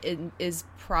recommend it. It is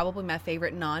probably my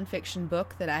favorite nonfiction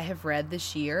book that I have read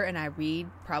this year, and I read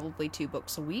probably 2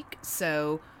 books a week,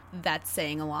 so that's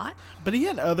saying a lot. But he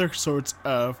had other sorts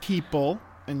of people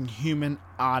and human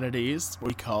oddities,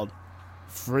 what he called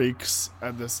freaks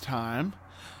at this time,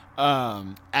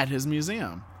 at his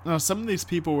museum. Now, some of these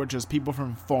people were just people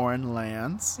from foreign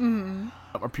lands,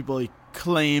 or people he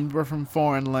claimed were from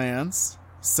foreign lands,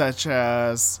 such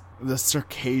as the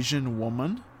Circassian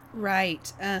woman.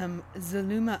 Right.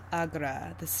 Zuluma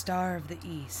Agra, the Star of the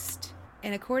East.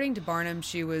 And according to Barnum,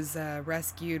 she was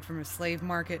rescued from a slave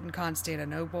market in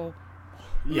Constantinople.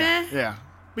 Yeah, Meh. yeah.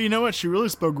 But you know what? She really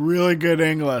spoke really good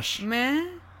English. Meh.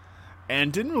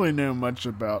 And didn't really know much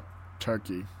about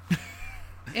Turkey.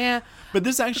 Yeah. But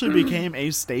this actually became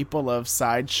a staple of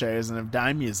sideshows and of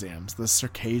dime museums. The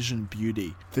Circassian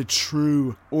beauty. The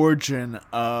true origin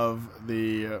of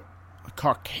the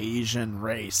Caucasian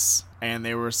race. And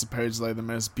they were supposedly the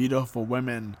most beautiful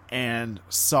women and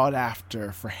sought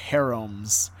after for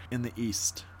harems in the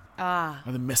East. Ah.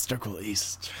 Or the mystical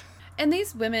East. And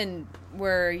these women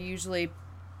were usually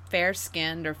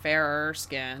fair-skinned or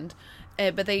fairer-skinned,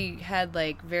 but they had,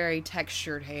 like, very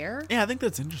textured hair. Yeah, I think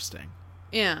that's interesting.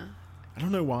 Yeah. I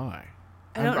don't know why.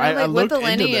 I don't know what the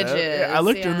lineage is. I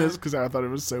looked into this because I thought it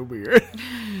was so weird.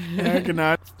 And I could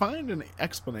not find an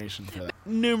explanation for that.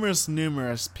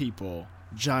 Numerous people.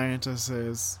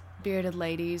 Giantesses. Bearded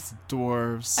ladies.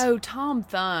 Dwarves. Oh, Tom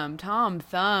Thumb. Tom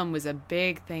Thumb was a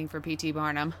big thing for P.T.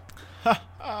 Barnum.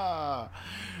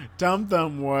 Tom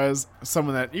Thumb was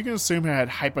someone that you can assume had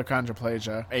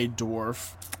hypochondroplasia, a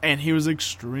dwarf, and he was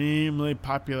extremely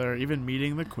popular, even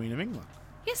meeting the Queen of England.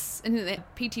 Yes, and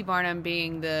P.T. Barnum,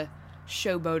 being the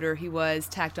showboater he was,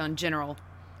 tacked on General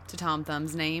to Tom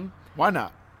Thumb's name. Why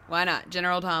not? Why not?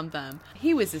 General Tom Thumb.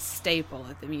 He was a staple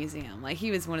at the museum. Like,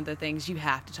 he was one of the things you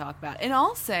have to talk about. And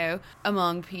also,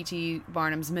 among P.T.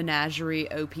 Barnum's menagerie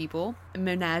o' people,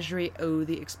 Menagerie o'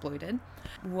 the Exploited,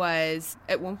 was,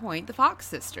 at one point, the Fox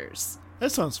Sisters.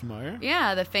 That sounds familiar.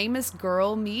 Yeah, the famous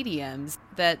girl mediums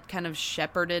that kind of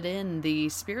shepherded in the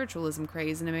spiritualism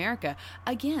craze in America.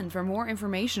 Again, for more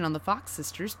information on the Fox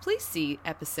Sisters, please see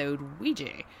episode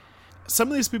Ouija. Some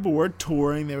of these people were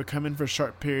touring. They would come in for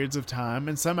short periods of time,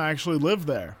 and some actually lived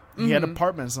there. He had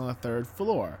apartments on the 3rd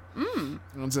floor.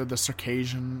 And so the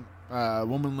Circassian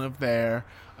woman lived there,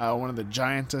 one of the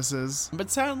giantesses. But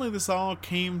sadly, this all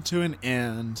came to an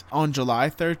end on July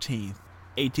 13th,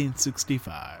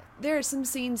 1865. There are some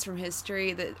scenes from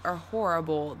history that are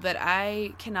horrible that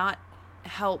I cannot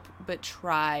help but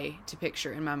try to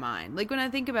picture in my mind. Like, when I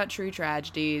think about true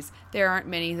tragedies, there aren't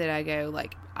many that I go,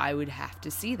 like, I would have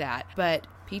to see that. But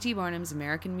P.T. Barnum's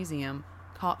American Museum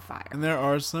caught fire. And there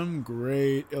are some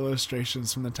great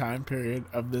illustrations from the time period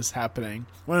of this happening.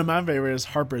 One of my favorites is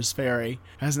Harper's Ferry. It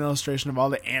has an illustration of all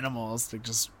the animals like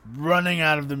just running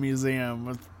out of the museum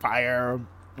with fire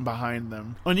behind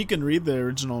them. And you can read the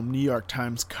original New York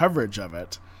Times coverage of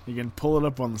it. You can pull it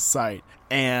up on the site.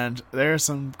 And there are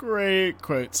some great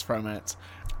quotes from it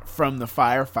from the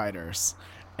firefighters.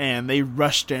 And they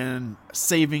rushed in,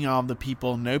 saving all the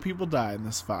people. No people died in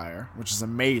this fire, which is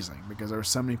amazing because there were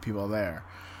so many people there.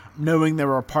 Knowing there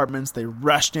were apartments, they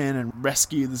rushed in and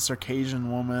rescued the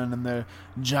Circassian woman and the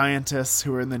giantess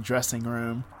who were in the dressing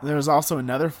room. There was also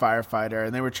another firefighter,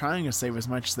 and they were trying to save as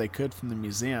much as they could from the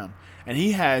museum. And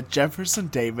he had Jefferson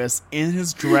Davis in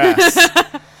his dress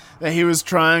that he was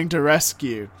trying to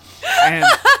rescue. And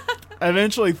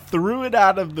eventually threw it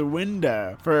out of the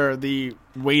window for the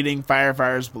waiting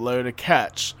firefighters below to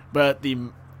catch. But the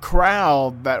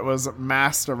crowd that was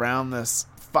massed around this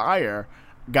fire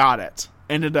got it.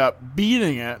 Ended up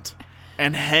beating it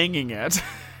and hanging it.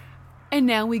 And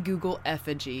now we Google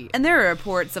effigy. And there are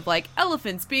reports of, like,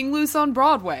 elephants being loose on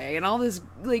Broadway and all this,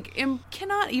 like,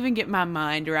 cannot even get my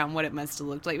mind around what it must have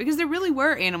looked like. Because there really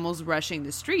were animals rushing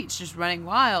the streets, just running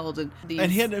wild. And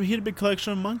he had a big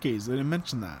collection of monkeys. I didn't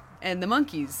mention that. And the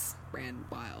monkeys ran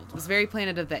wild. It was very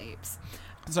Planet of the Apes.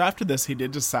 So after this, he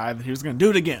did decide that he was going to do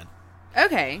it again.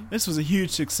 Okay. This was a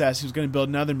huge success. He was going to build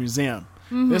another museum.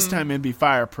 This time it'd be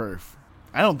fireproof.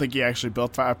 I don't think he actually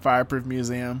built a fireproof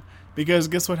museum. Because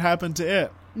guess what happened to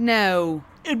it? No.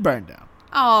 It burned down.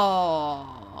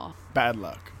 Oh. Bad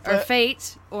luck. Or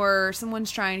fate, or someone's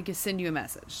trying to send you a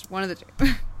message. One of the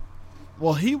two.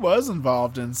 Well, he was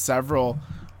involved in several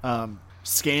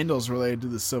scandals related to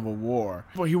the Civil War.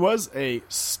 Well, he was a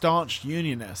staunch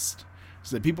Unionist.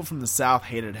 So the people from the South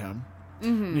hated him.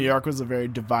 New York was a very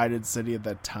divided city at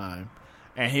that time.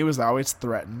 And he was always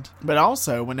threatened. But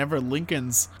also, whenever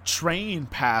Lincoln's train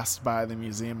passed by the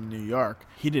museum in New York,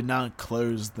 he did not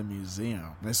close the museum.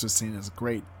 This was seen as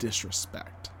great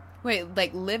disrespect. Wait,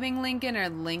 like living Lincoln or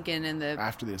Lincoln in the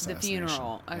after the assassination. The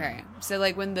funeral? Okay. Yeah. So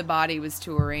like when the body was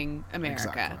touring America.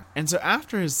 Exactly. And so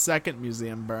after his second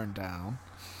museum burned down,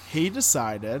 he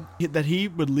decided that he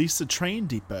would lease a train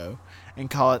depot and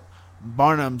call it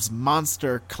Barnum's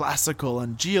Monster Classical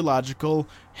and Geological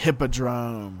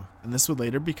Hippodrome. And this would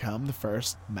later become the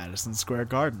first Madison Square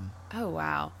Garden. Oh,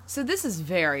 wow. So this is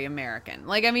very American.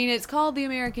 Like, I mean, it's called the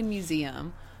American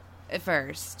Museum at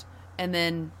first. And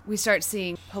then we start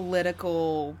seeing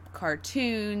political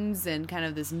cartoons and kind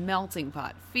of this melting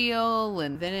pot feel.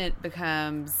 And then it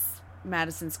becomes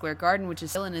Madison Square Garden, which is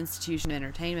still an institution of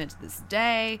entertainment to this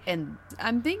day. And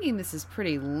I'm thinking this is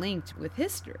pretty linked with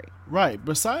history. Right.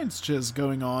 Besides just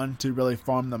going on to really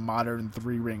form the modern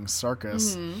three-ring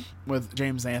circus with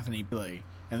James Anthony Billy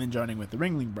and then joining with the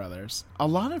Ringling Brothers, a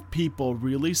lot of people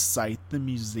really cite the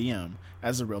museum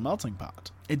as a real melting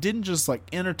pot. It didn't just like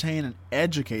entertain and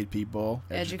educate people.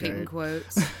 Educate in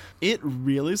quotes. It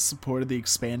really supported the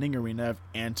expanding arena of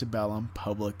antebellum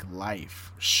public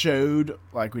life. Showed,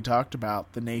 like we talked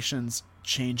about, the nation's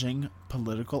changing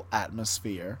political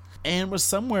atmosphere, and was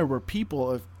somewhere where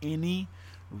people of any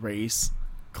race,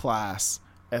 class,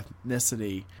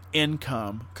 ethnicity,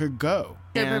 income could go.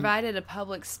 So it provided a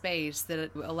public space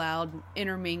that allowed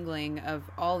intermingling of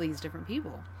all these different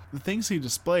people. The things he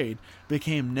displayed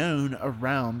became known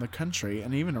around the country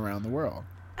and even around the world.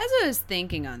 As I was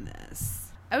thinking on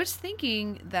this, I was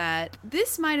thinking that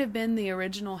this might have been the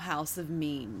original house of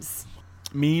memes.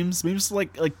 memes. Memes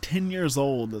like 10 years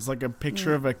old. It's like a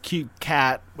picture of a cute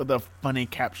cat with a funny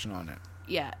caption on it.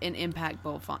 Yeah, in impact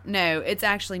bold font. No, it's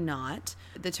actually not.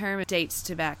 The term dates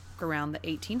to back around the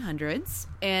 1800s,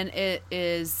 and it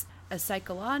is a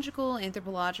psychological,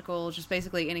 anthropological, just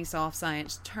basically any soft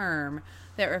science term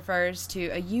that refers to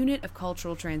a unit of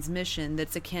cultural transmission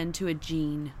that's akin to a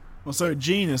gene. Well, so a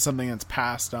gene is something that's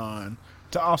passed on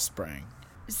to offspring.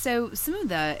 So some of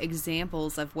the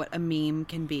examples of what a meme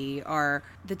can be are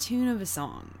the tune of a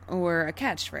song, or a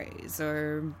catchphrase,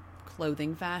 or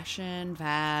clothing fashion,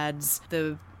 fads,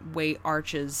 the way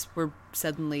arches were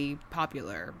suddenly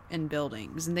popular in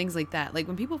buildings and things like that. Like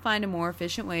when people find a more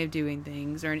efficient way of doing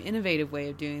things or an innovative way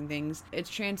of doing things, it's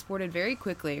transported very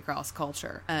quickly across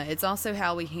culture. It's also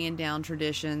how we hand down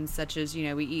traditions such as,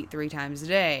 we eat 3 times a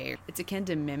day. It's akin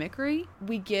to mimicry.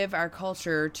 We give our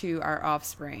culture to our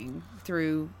offspring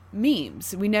through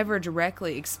memes. We never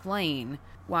directly explain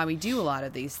why we do a lot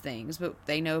of these things, but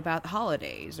they know about the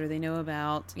holidays, or they know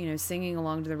about, singing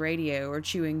along to the radio or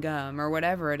chewing gum or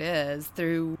whatever it is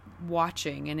through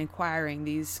watching and acquiring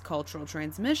these cultural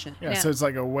transmissions. Yeah, so it's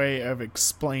like a way of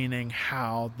explaining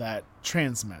how that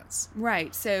transmits.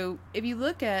 Right. So if you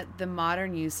look at the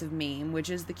modern use of meme, which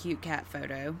is the cute cat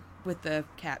photo with the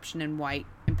caption in white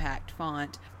impact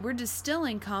font, we're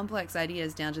distilling complex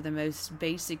ideas down to the most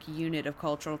basic unit of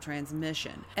cultural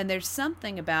transmission. And there's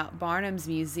something about Barnum's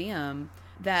Museum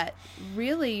that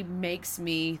really makes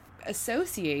me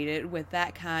associate it with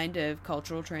that kind of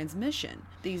cultural transmission.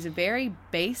 These very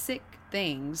basic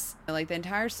things, like the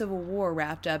entire Civil War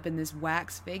wrapped up in this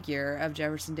wax figure of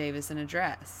Jefferson Davis in a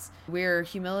dress. We're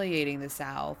humiliating the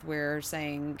South. We're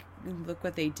saying, look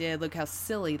what they did, look how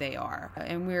silly they are.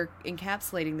 And we're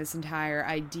encapsulating this entire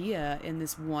idea in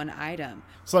this one item.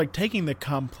 So like taking the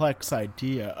complex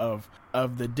idea of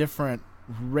the different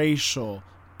racial,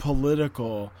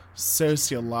 political,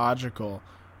 sociological,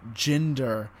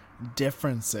 gender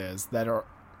differences that are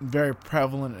very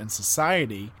prevalent in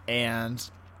society and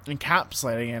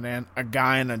encapsulating it in a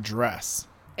guy in a dress.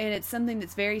 And it's something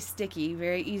that's very sticky,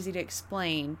 very easy to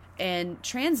explain, and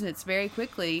transmits very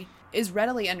quickly, is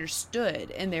readily understood,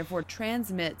 and therefore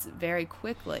transmits very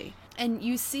quickly. And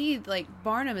you see, like,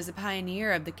 Barnum is a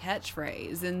pioneer of the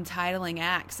catchphrase and titling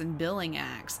acts and billing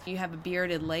acts. You have a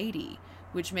bearded lady,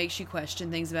 which makes you question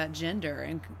things about gender,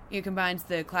 and it combines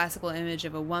the classical image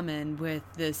of a woman with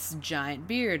this giant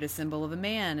beard, a symbol of a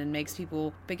man, and makes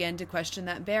people begin to question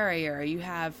that barrier. You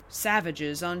have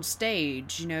savages on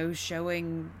stage,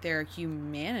 showing their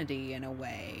humanity in a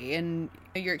way, and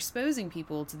you're exposing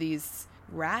people to these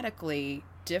radically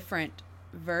different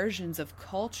versions of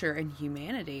culture and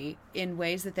humanity in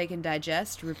ways that they can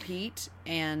digest, repeat,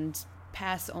 and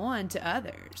pass on to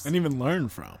others. And even learn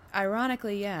from.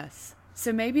 Ironically, yes.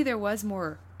 So maybe there was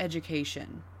more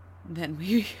education than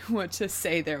we want to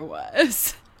say there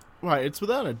was. Right, it's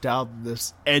without a doubt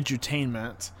this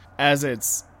edutainment, as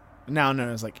it's now known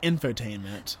as like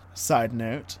infotainment. Side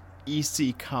note,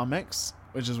 EC Comics,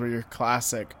 which is where your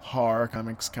classic horror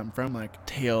comics come from, like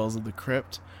Tales of the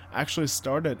Crypt, actually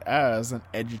started as an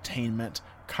edutainment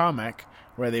comic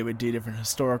where they would do different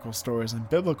historical stories and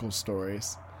biblical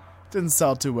stories. Didn't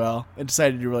sell too well. They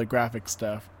decided to do really graphic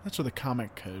stuff. That's where the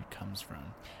comic code comes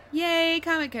from. Yay,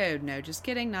 comic code. No, just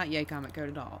kidding. Not yay, comic code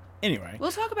at all. Anyway.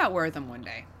 We'll talk about Wortham one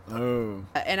day. Oh.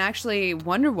 And actually,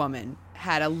 Wonder Woman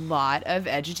had a lot of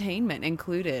edutainment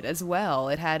included as well.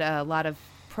 It had a lot of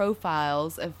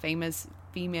profiles of famous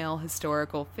female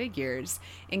historical figures,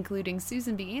 including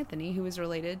Susan B. Anthony, who was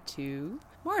related to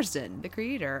Marsden, the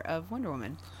creator of Wonder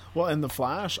Woman. Well, and The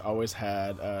Flash always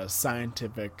had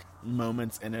scientific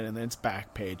moments in it in its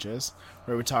back pages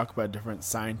where we talk about different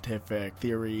scientific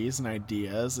theories and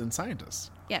ideas and scientists.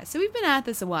 Yeah, so we've been at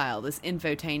this a while, this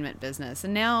infotainment business,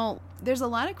 and now there's a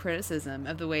lot of criticism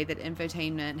of the way that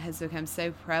infotainment has become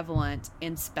so prevalent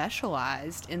and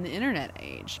specialized in the internet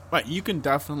age. Right, you can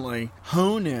definitely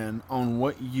hone in on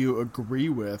what you agree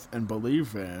with and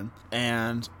believe in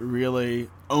and really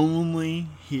only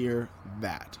hear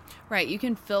that. Right, you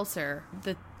can filter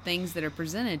the things that are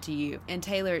presented to you and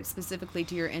tailor it specifically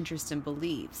to your interests and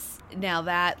beliefs. Now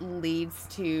that leads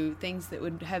to things that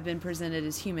would have been presented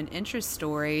as human interest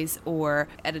stories or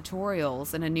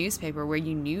editorials in a newspaper where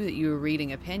you knew that you were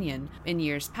reading opinion in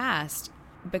years past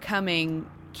becoming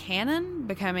canon,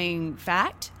 becoming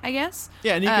fact, I guess.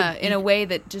 Yeah, and in a way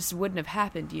that just wouldn't have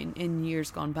happened in years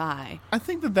gone by. I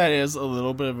think that is a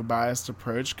little bit of a biased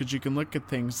approach because you can look at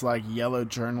things like yellow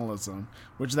journalism,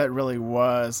 which that really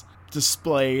was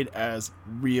displayed as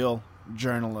real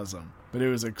journalism. but it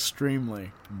was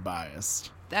extremely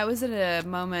biased. That was at a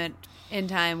moment in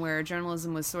time where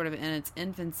journalism was sort of in its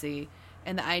infancy,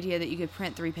 and the idea that you could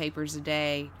print 3 papers a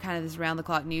day, kind of this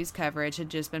round-the-clock news coverage, had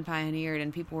just been pioneered,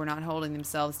 and people were not holding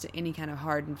themselves to any kind of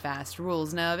hard and fast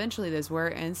rules. Now, eventually those were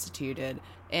instituted,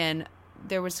 and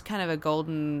there was kind of a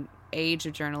golden age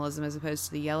of journalism as opposed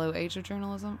to the yellow age of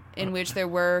journalism, in which there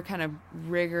were kind of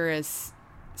rigorous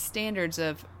standards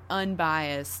of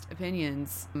unbiased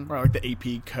opinions. Right, like the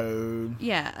AP code.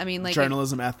 Yeah, I mean, like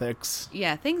journalism ethics.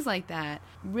 Yeah, things like that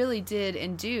really did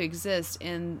and do exist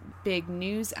in big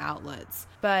news outlets.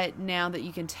 But now that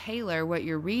you can tailor what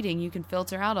you're reading, you can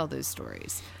filter out all those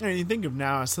stories. And you think of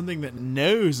now as something that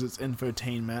knows it's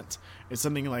infotainment is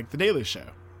something like The Daily Show.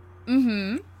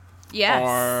 Mm-hmm.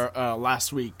 Yes. Or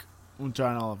Last Week with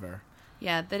John Oliver.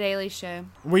 Yeah, The Daily Show.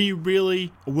 Where you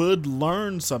really would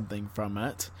learn something from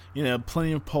it. You know,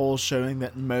 plenty of polls showing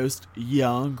that most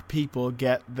young people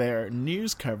get their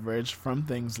news coverage from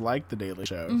things like The Daily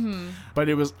Show. Mm-hmm. But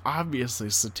it was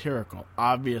obviously satirical,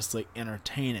 obviously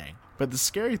entertaining. But the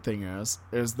scary thing is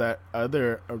that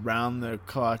other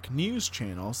around-the-clock news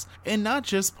channels, and not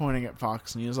just pointing at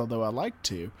Fox News, although I like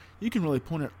to, you can really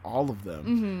point at all of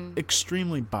them,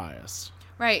 extremely biased.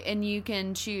 Right, and you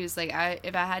can choose, like,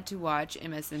 if I had to watch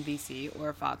MSNBC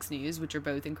or Fox News, which are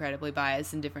both incredibly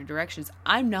biased in different directions,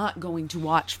 I'm not going to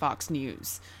watch Fox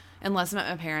News unless I'm at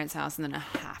my parents' house, and then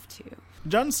I have to.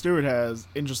 Jon Stewart has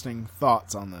interesting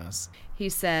thoughts on this. He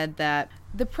said that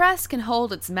the press can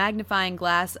hold its magnifying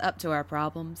glass up to our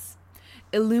problems,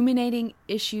 illuminating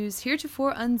issues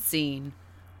heretofore unseen,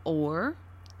 or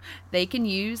they can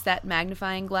use that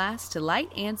magnifying glass to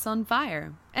light ants on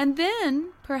fire, and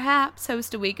then perhaps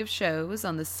host a week of shows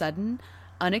on the sudden,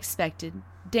 unexpected,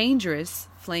 dangerous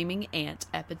flaming ant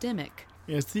epidemic.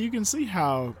 Yes, so you can see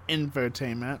how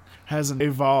infotainment has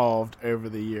evolved over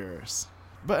the years.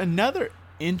 But another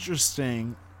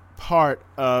interesting part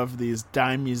of these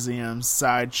dime museums,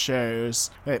 side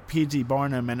shows that P.T.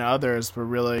 Barnum and others were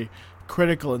really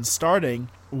critical in starting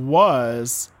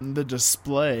was the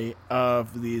display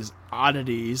of these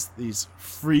oddities, these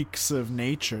freaks of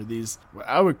nature, these what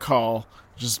I would call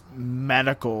just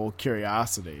medical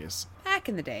curiosities. Back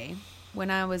in the day,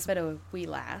 when I was but a wee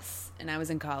lass and I was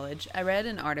in college, I read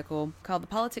an article called The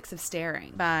Politics of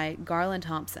Staring by Garland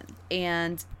Thompson.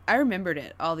 And I remembered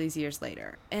it all these years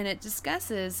later. And it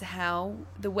discusses how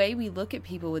the way we look at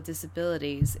people with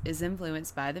disabilities is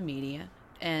influenced by the media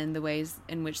and the ways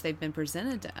in which they've been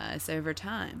presented to us over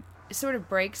time. It sort of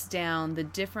breaks down the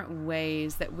different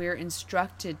ways that we're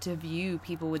instructed to view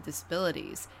people with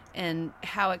disabilities and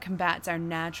how it combats our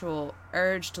natural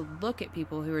urge to look at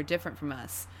people who are different from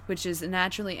us, which is a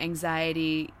naturally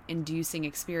anxiety-inducing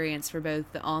experience for both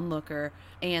the onlooker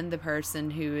and the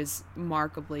person who is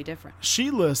markedly different.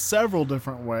 She lists several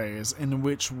different ways in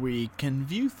which we can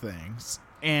view things,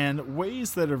 and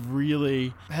ways that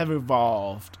have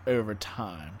evolved over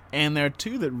time. And there are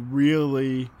two that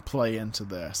really play into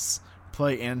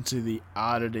the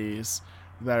oddities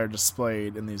that are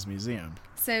displayed in these museums.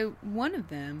 So one of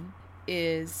them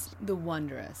is the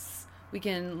wondrous. We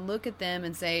can look at them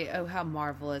and say, oh, how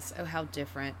marvelous, oh, how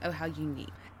different, oh, how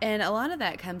unique. And a lot of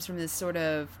that comes from this sort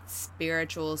of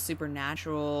spiritual,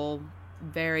 supernatural,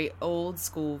 very old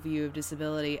school view of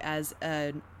disability as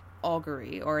an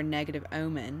augury or a negative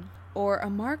omen or a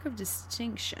mark of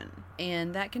distinction,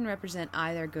 and that can represent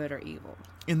either good or evil.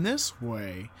 In this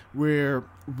way, we're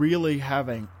really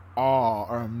having awe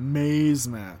or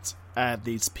amazement at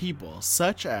these people,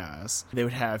 such as they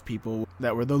would have people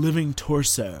that were the living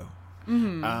torso,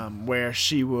 where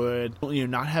she would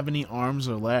not have any arms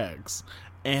or legs,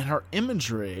 and her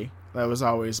imagery that was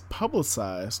always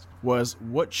publicized was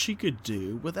what she could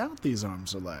do without these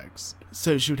arms or legs.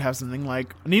 So she would have something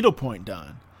like needlepoint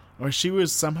done, or she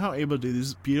was somehow able to do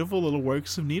these beautiful little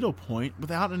works of needlepoint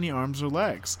without any arms or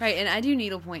legs. Right, and I do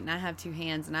needlepoint and I have 2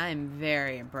 hands and I am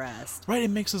very impressed. Right, it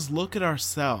makes us look at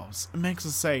ourselves. It makes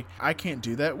us say, I can't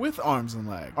do that with arms and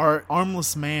legs. Or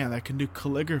armless man that can do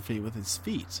calligraphy with his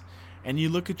feet. And you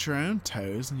look at your own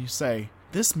toes and you say,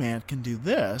 this man can do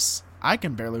this. I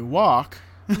can barely walk.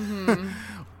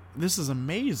 This is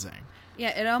amazing. Yeah,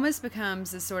 it almost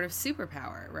becomes a sort of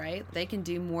superpower, right? They can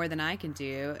do more than I can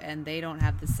do, and they don't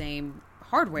have the same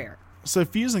hardware So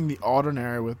fusing the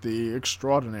ordinary with the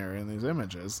extraordinary in these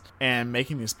images and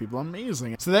making these people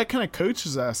amazing. So that kind of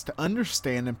coaches us to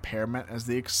understand impairment as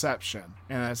the exception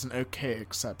and as an okay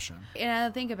exception. And I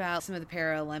think about some of the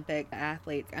Paralympic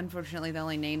athletes. Unfortunately, the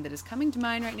only name that is coming to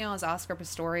mind right now is Oscar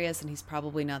Pistorius, and he's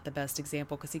probably not the best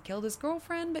example because he killed his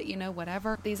girlfriend, but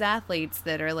whatever. These athletes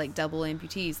that are like double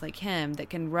amputees like him that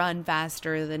can run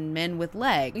faster than men with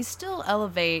legs, we still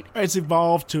elevate. It's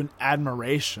evolved to an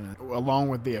admiration along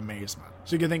with the amazement.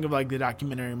 So you can think of like the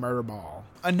documentary Murderball.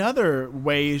 Another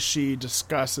way she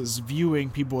discusses viewing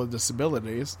people with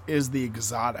disabilities is the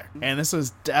exotic. And this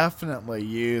was definitely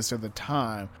used at the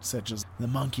time, such as the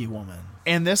monkey woman.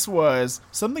 And this was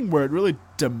something where it really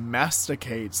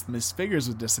domesticates these figures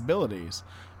with disabilities,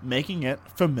 making it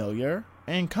familiar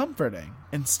and comforting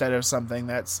instead of something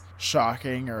that's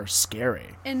shocking or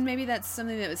scary. And maybe that's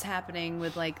something that was happening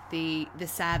with like the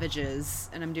savages,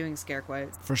 and I'm doing scare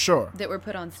quotes, for sure, that were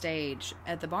put on stage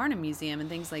at the Barnum Museum and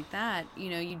things like that.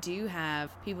 You do have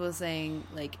people saying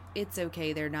like, it's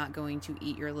okay, they're not going to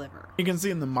eat your liver. You can see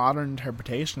in the modern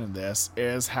interpretation of this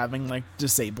is having like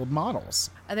disabled models.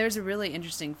 There's a really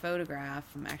interesting photograph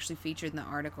actually featured in the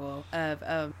article of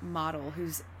a model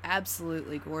who's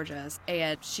absolutely gorgeous,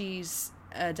 and she's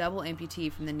a double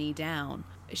amputee from the knee down.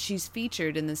 She's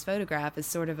featured in this photograph as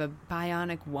sort of a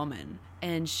bionic woman,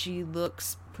 and she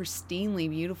looks pristinely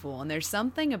beautiful. And there's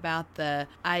something about the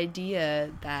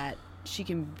idea that she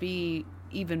can be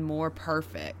even more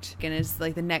perfect, and it's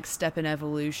like the next step in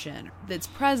evolution that's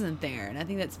present there, and I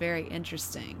think that's very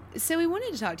interesting. So we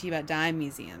wanted to talk to you about dime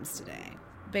museums today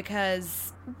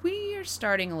because we are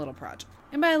starting a little project.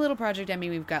 And by a little project, I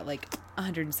mean we've got like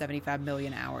 175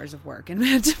 million hours of work in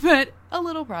it, but a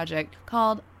little project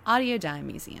called Audio Dime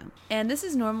Museum. And this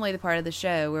is normally the part of the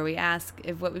show where we ask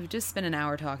if what we've just spent an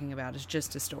hour talking about is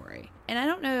just a story. And I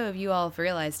don't know if you all have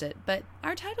realized it, but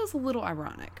our title's a little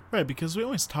ironic. Right, because we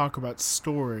always talk about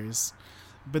stories,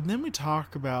 but then we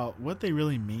talk about what they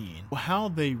really mean, how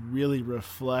they really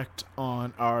reflect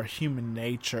on our human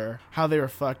nature, how they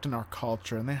reflect on our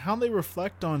culture, and then how they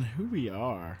reflect on who we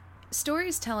are.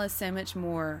 Stories tell us so much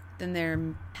more than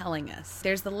they're telling us.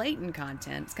 There's the latent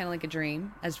content. It's kind of like a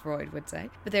dream, as Freud would say.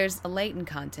 But there's a latent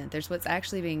content. There's what's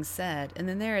actually being said. And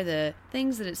then there are the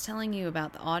things that it's telling you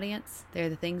about the audience. There are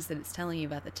the things that it's telling you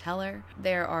about the teller.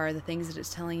 There are the things that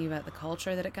it's telling you about the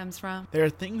culture that it comes from. There are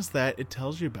things that it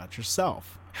tells you about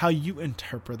yourself, how you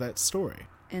interpret that story.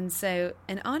 And so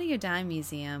in Audio Dime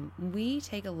Museum, we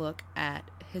take a look at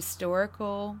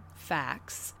historical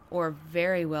facts or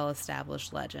very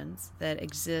well-established legends that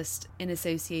exist in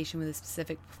association with a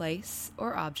specific place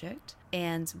or object,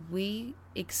 and we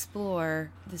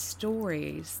explore the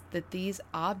stories that these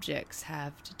objects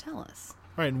have to tell us.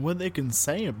 Right, and what they can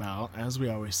say about, as we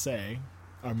always say,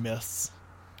 our myths,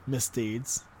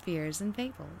 misdeeds, fears, and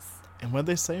fables. And what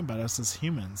they say about us as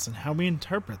humans and how we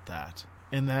interpret that,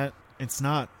 and that it's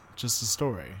not just a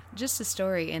story. Just a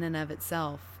story in and of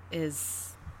itself is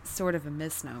sort of a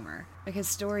misnomer, because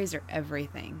stories are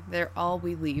everything. They're all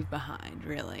we leave behind,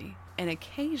 really. And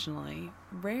occasionally,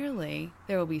 rarely,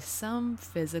 there will be some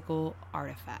physical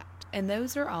artifact. And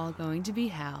those are all going to be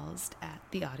housed at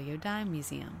the Audio Dime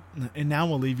Museum. And now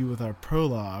we'll leave you with our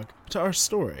prologue to our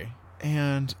story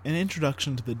and an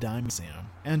introduction to the Dime Museum.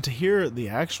 And to hear the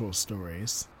actual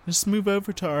stories, just move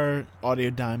over to our Audio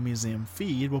Dime Museum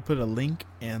feed. We'll put a link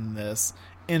in this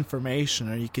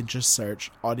information, or you can just search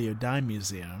Audio Dime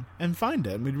Museum and find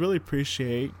it. We'd really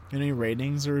appreciate any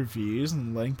ratings or reviews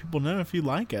and letting people know if you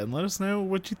like it, and let us know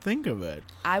what you think of it.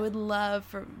 I would love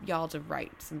for y'all to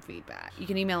write some feedback. You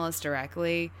can email us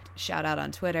directly, shout out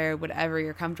on Twitter, whatever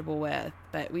you're comfortable with,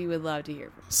 but we would love to hear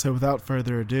from you. So without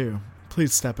further ado,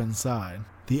 please step inside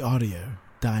the Audio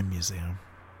Dime Museum.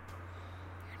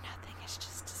 You're nothing, it's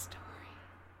just a story.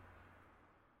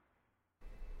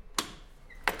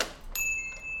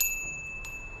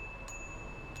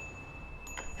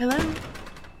 Hello?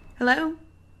 Hello?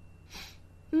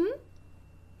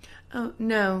 Oh,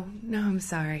 no, I'm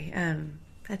sorry.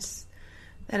 That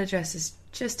address is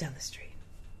just down the street.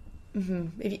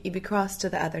 If you cross to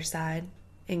the other side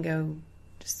and go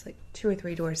just like 2 or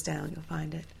 3 doors down, you'll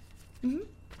find it.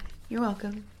 You're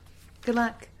welcome. Good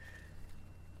luck.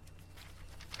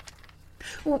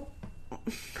 Well,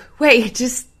 wait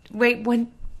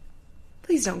one.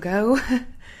 Please don't go. I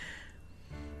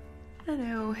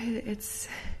know, it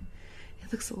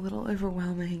looks a little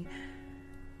overwhelming,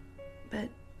 but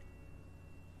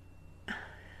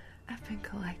I've been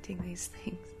collecting these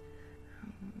things.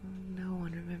 No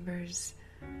one remembers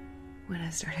when I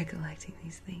started collecting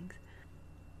these things.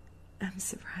 I'm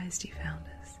surprised you found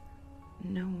us.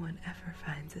 No one ever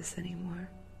finds us anymore.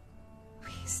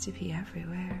 We used to be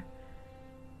everywhere.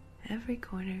 Every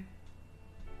corner.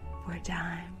 For a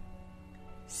time,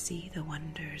 see the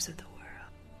wonders of the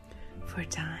world. For a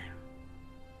time,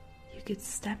 you could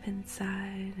step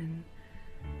inside and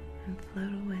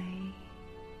float away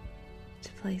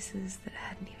to places that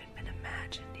hadn't even been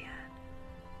imagined yet.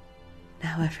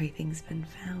 Now everything's been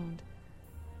found.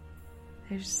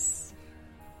 There's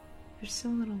so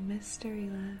little mystery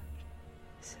left,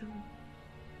 so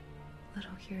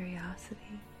little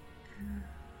curiosity.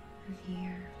 And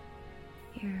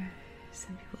here,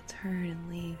 some people turn and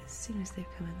leave as soon as they've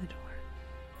come in the door.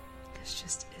 This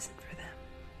just isn't for them.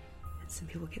 And some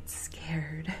people get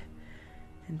scared,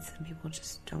 and some people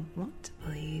just don't want to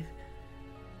believe.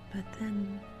 But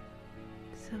then,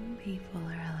 some people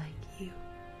are like you.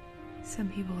 Some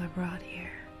people are brought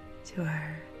here to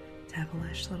our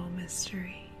devilish little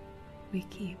mystery. We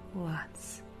keep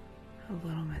lots of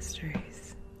little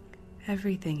mysteries.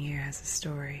 Everything here has a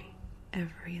story.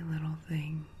 Every little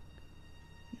thing.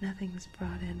 Nothing's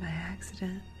brought in by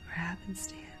accident or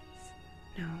happenstance.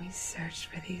 No, we searched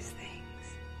for these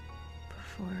things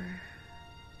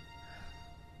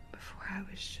before I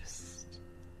was just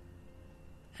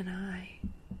an eye.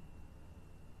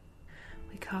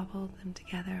 We cobbled them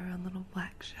together on little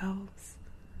black shelves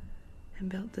and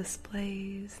built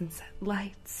displays and set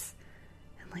lights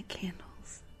and lit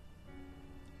candles.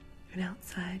 And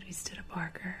outside we stood a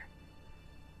barker,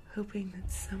 hoping that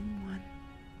someone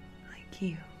like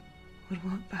you would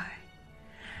walk by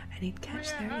and he'd catch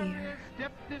their ear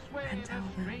and tell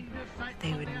them that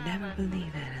they would never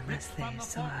believe it unless they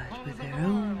saw it with their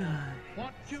own eyes.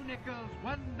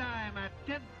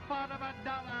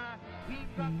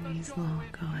 And he's long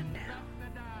gone now.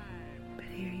 But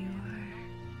here you are.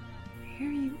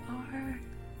 Here you are.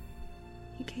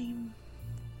 You came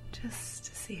just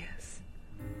to see us.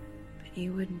 But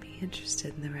you wouldn't be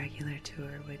interested in the regular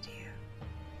tour, would you?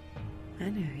 I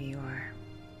know who you are.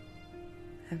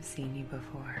 I've seen you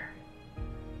before.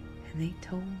 And they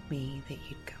told me that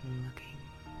you'd come looking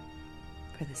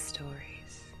for the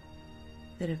stories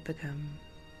that have become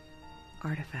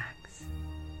artifacts.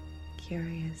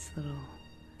 Curious little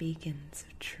beacons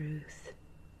of truth.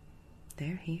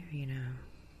 They're here, you know.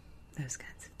 Those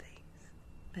kinds of things.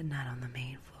 But not on the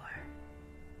main floor.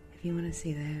 If you want to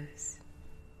see those,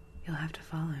 you'll have to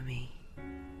follow me.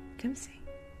 Come see.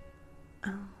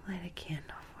 I'll light a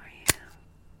candle for you.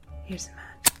 Here's a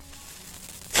match.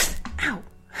 Ow!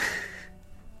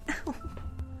 Ow!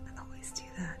 I always do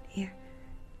that. Here.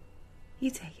 You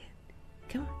take it.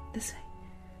 Come on, this way.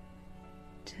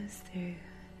 Just through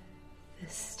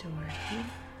this door here.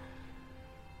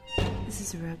 This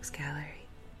is a rogues gallery.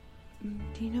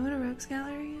 Do you know what a rogues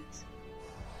gallery is?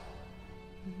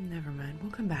 Never mind.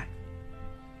 We'll come back.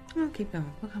 We'll keep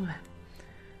going. We'll come back.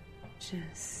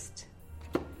 Just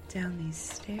down these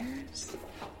stairs.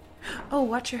 Oh,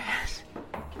 watch your head.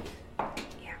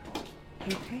 Yeah.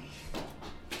 You okay?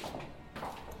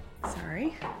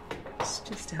 Sorry. It's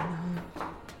just down the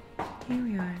hall. Here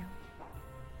we are.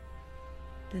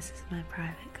 This is my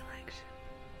private collection.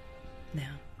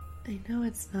 Now, I know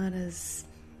it's not as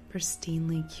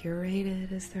pristinely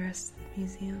curated as the rest of the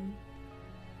museum.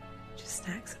 Just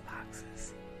stacks of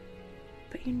boxes.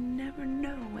 But you never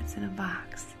know what's in a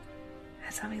box.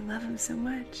 That's how we love them so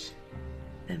much.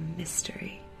 The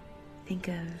mystery. Think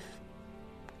of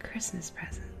Christmas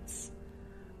presents.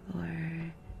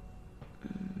 Or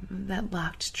that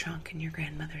locked trunk in your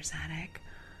grandmother's attic.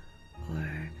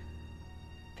 Or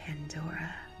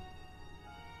Pandora.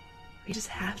 We just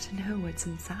have to know what's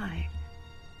inside.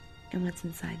 And what's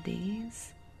inside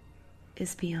these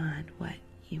is beyond what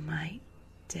you might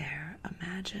dare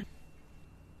imagine.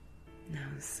 Now,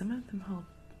 some of them hold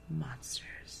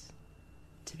monsters,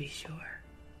 to be sure.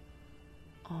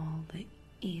 All the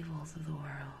evils of the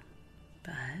world.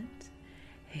 But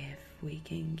if we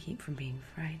can keep from being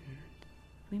frightened,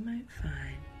 we might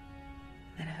find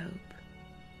that hope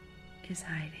is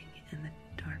hiding in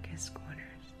the darkest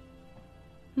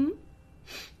corners.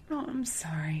 Oh, I'm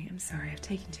sorry. I've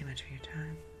taken too much of your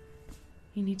time.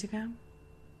 You need to go?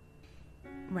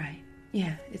 Right.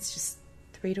 Yeah, it's just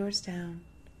 3 doors down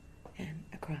and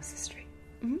across the street.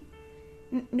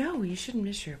 No, you shouldn't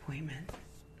miss your appointment.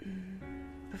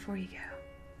 Before you go,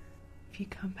 if you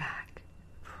come back,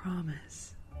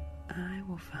 promise I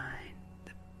will find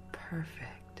the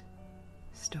perfect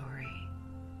story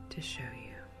to show you.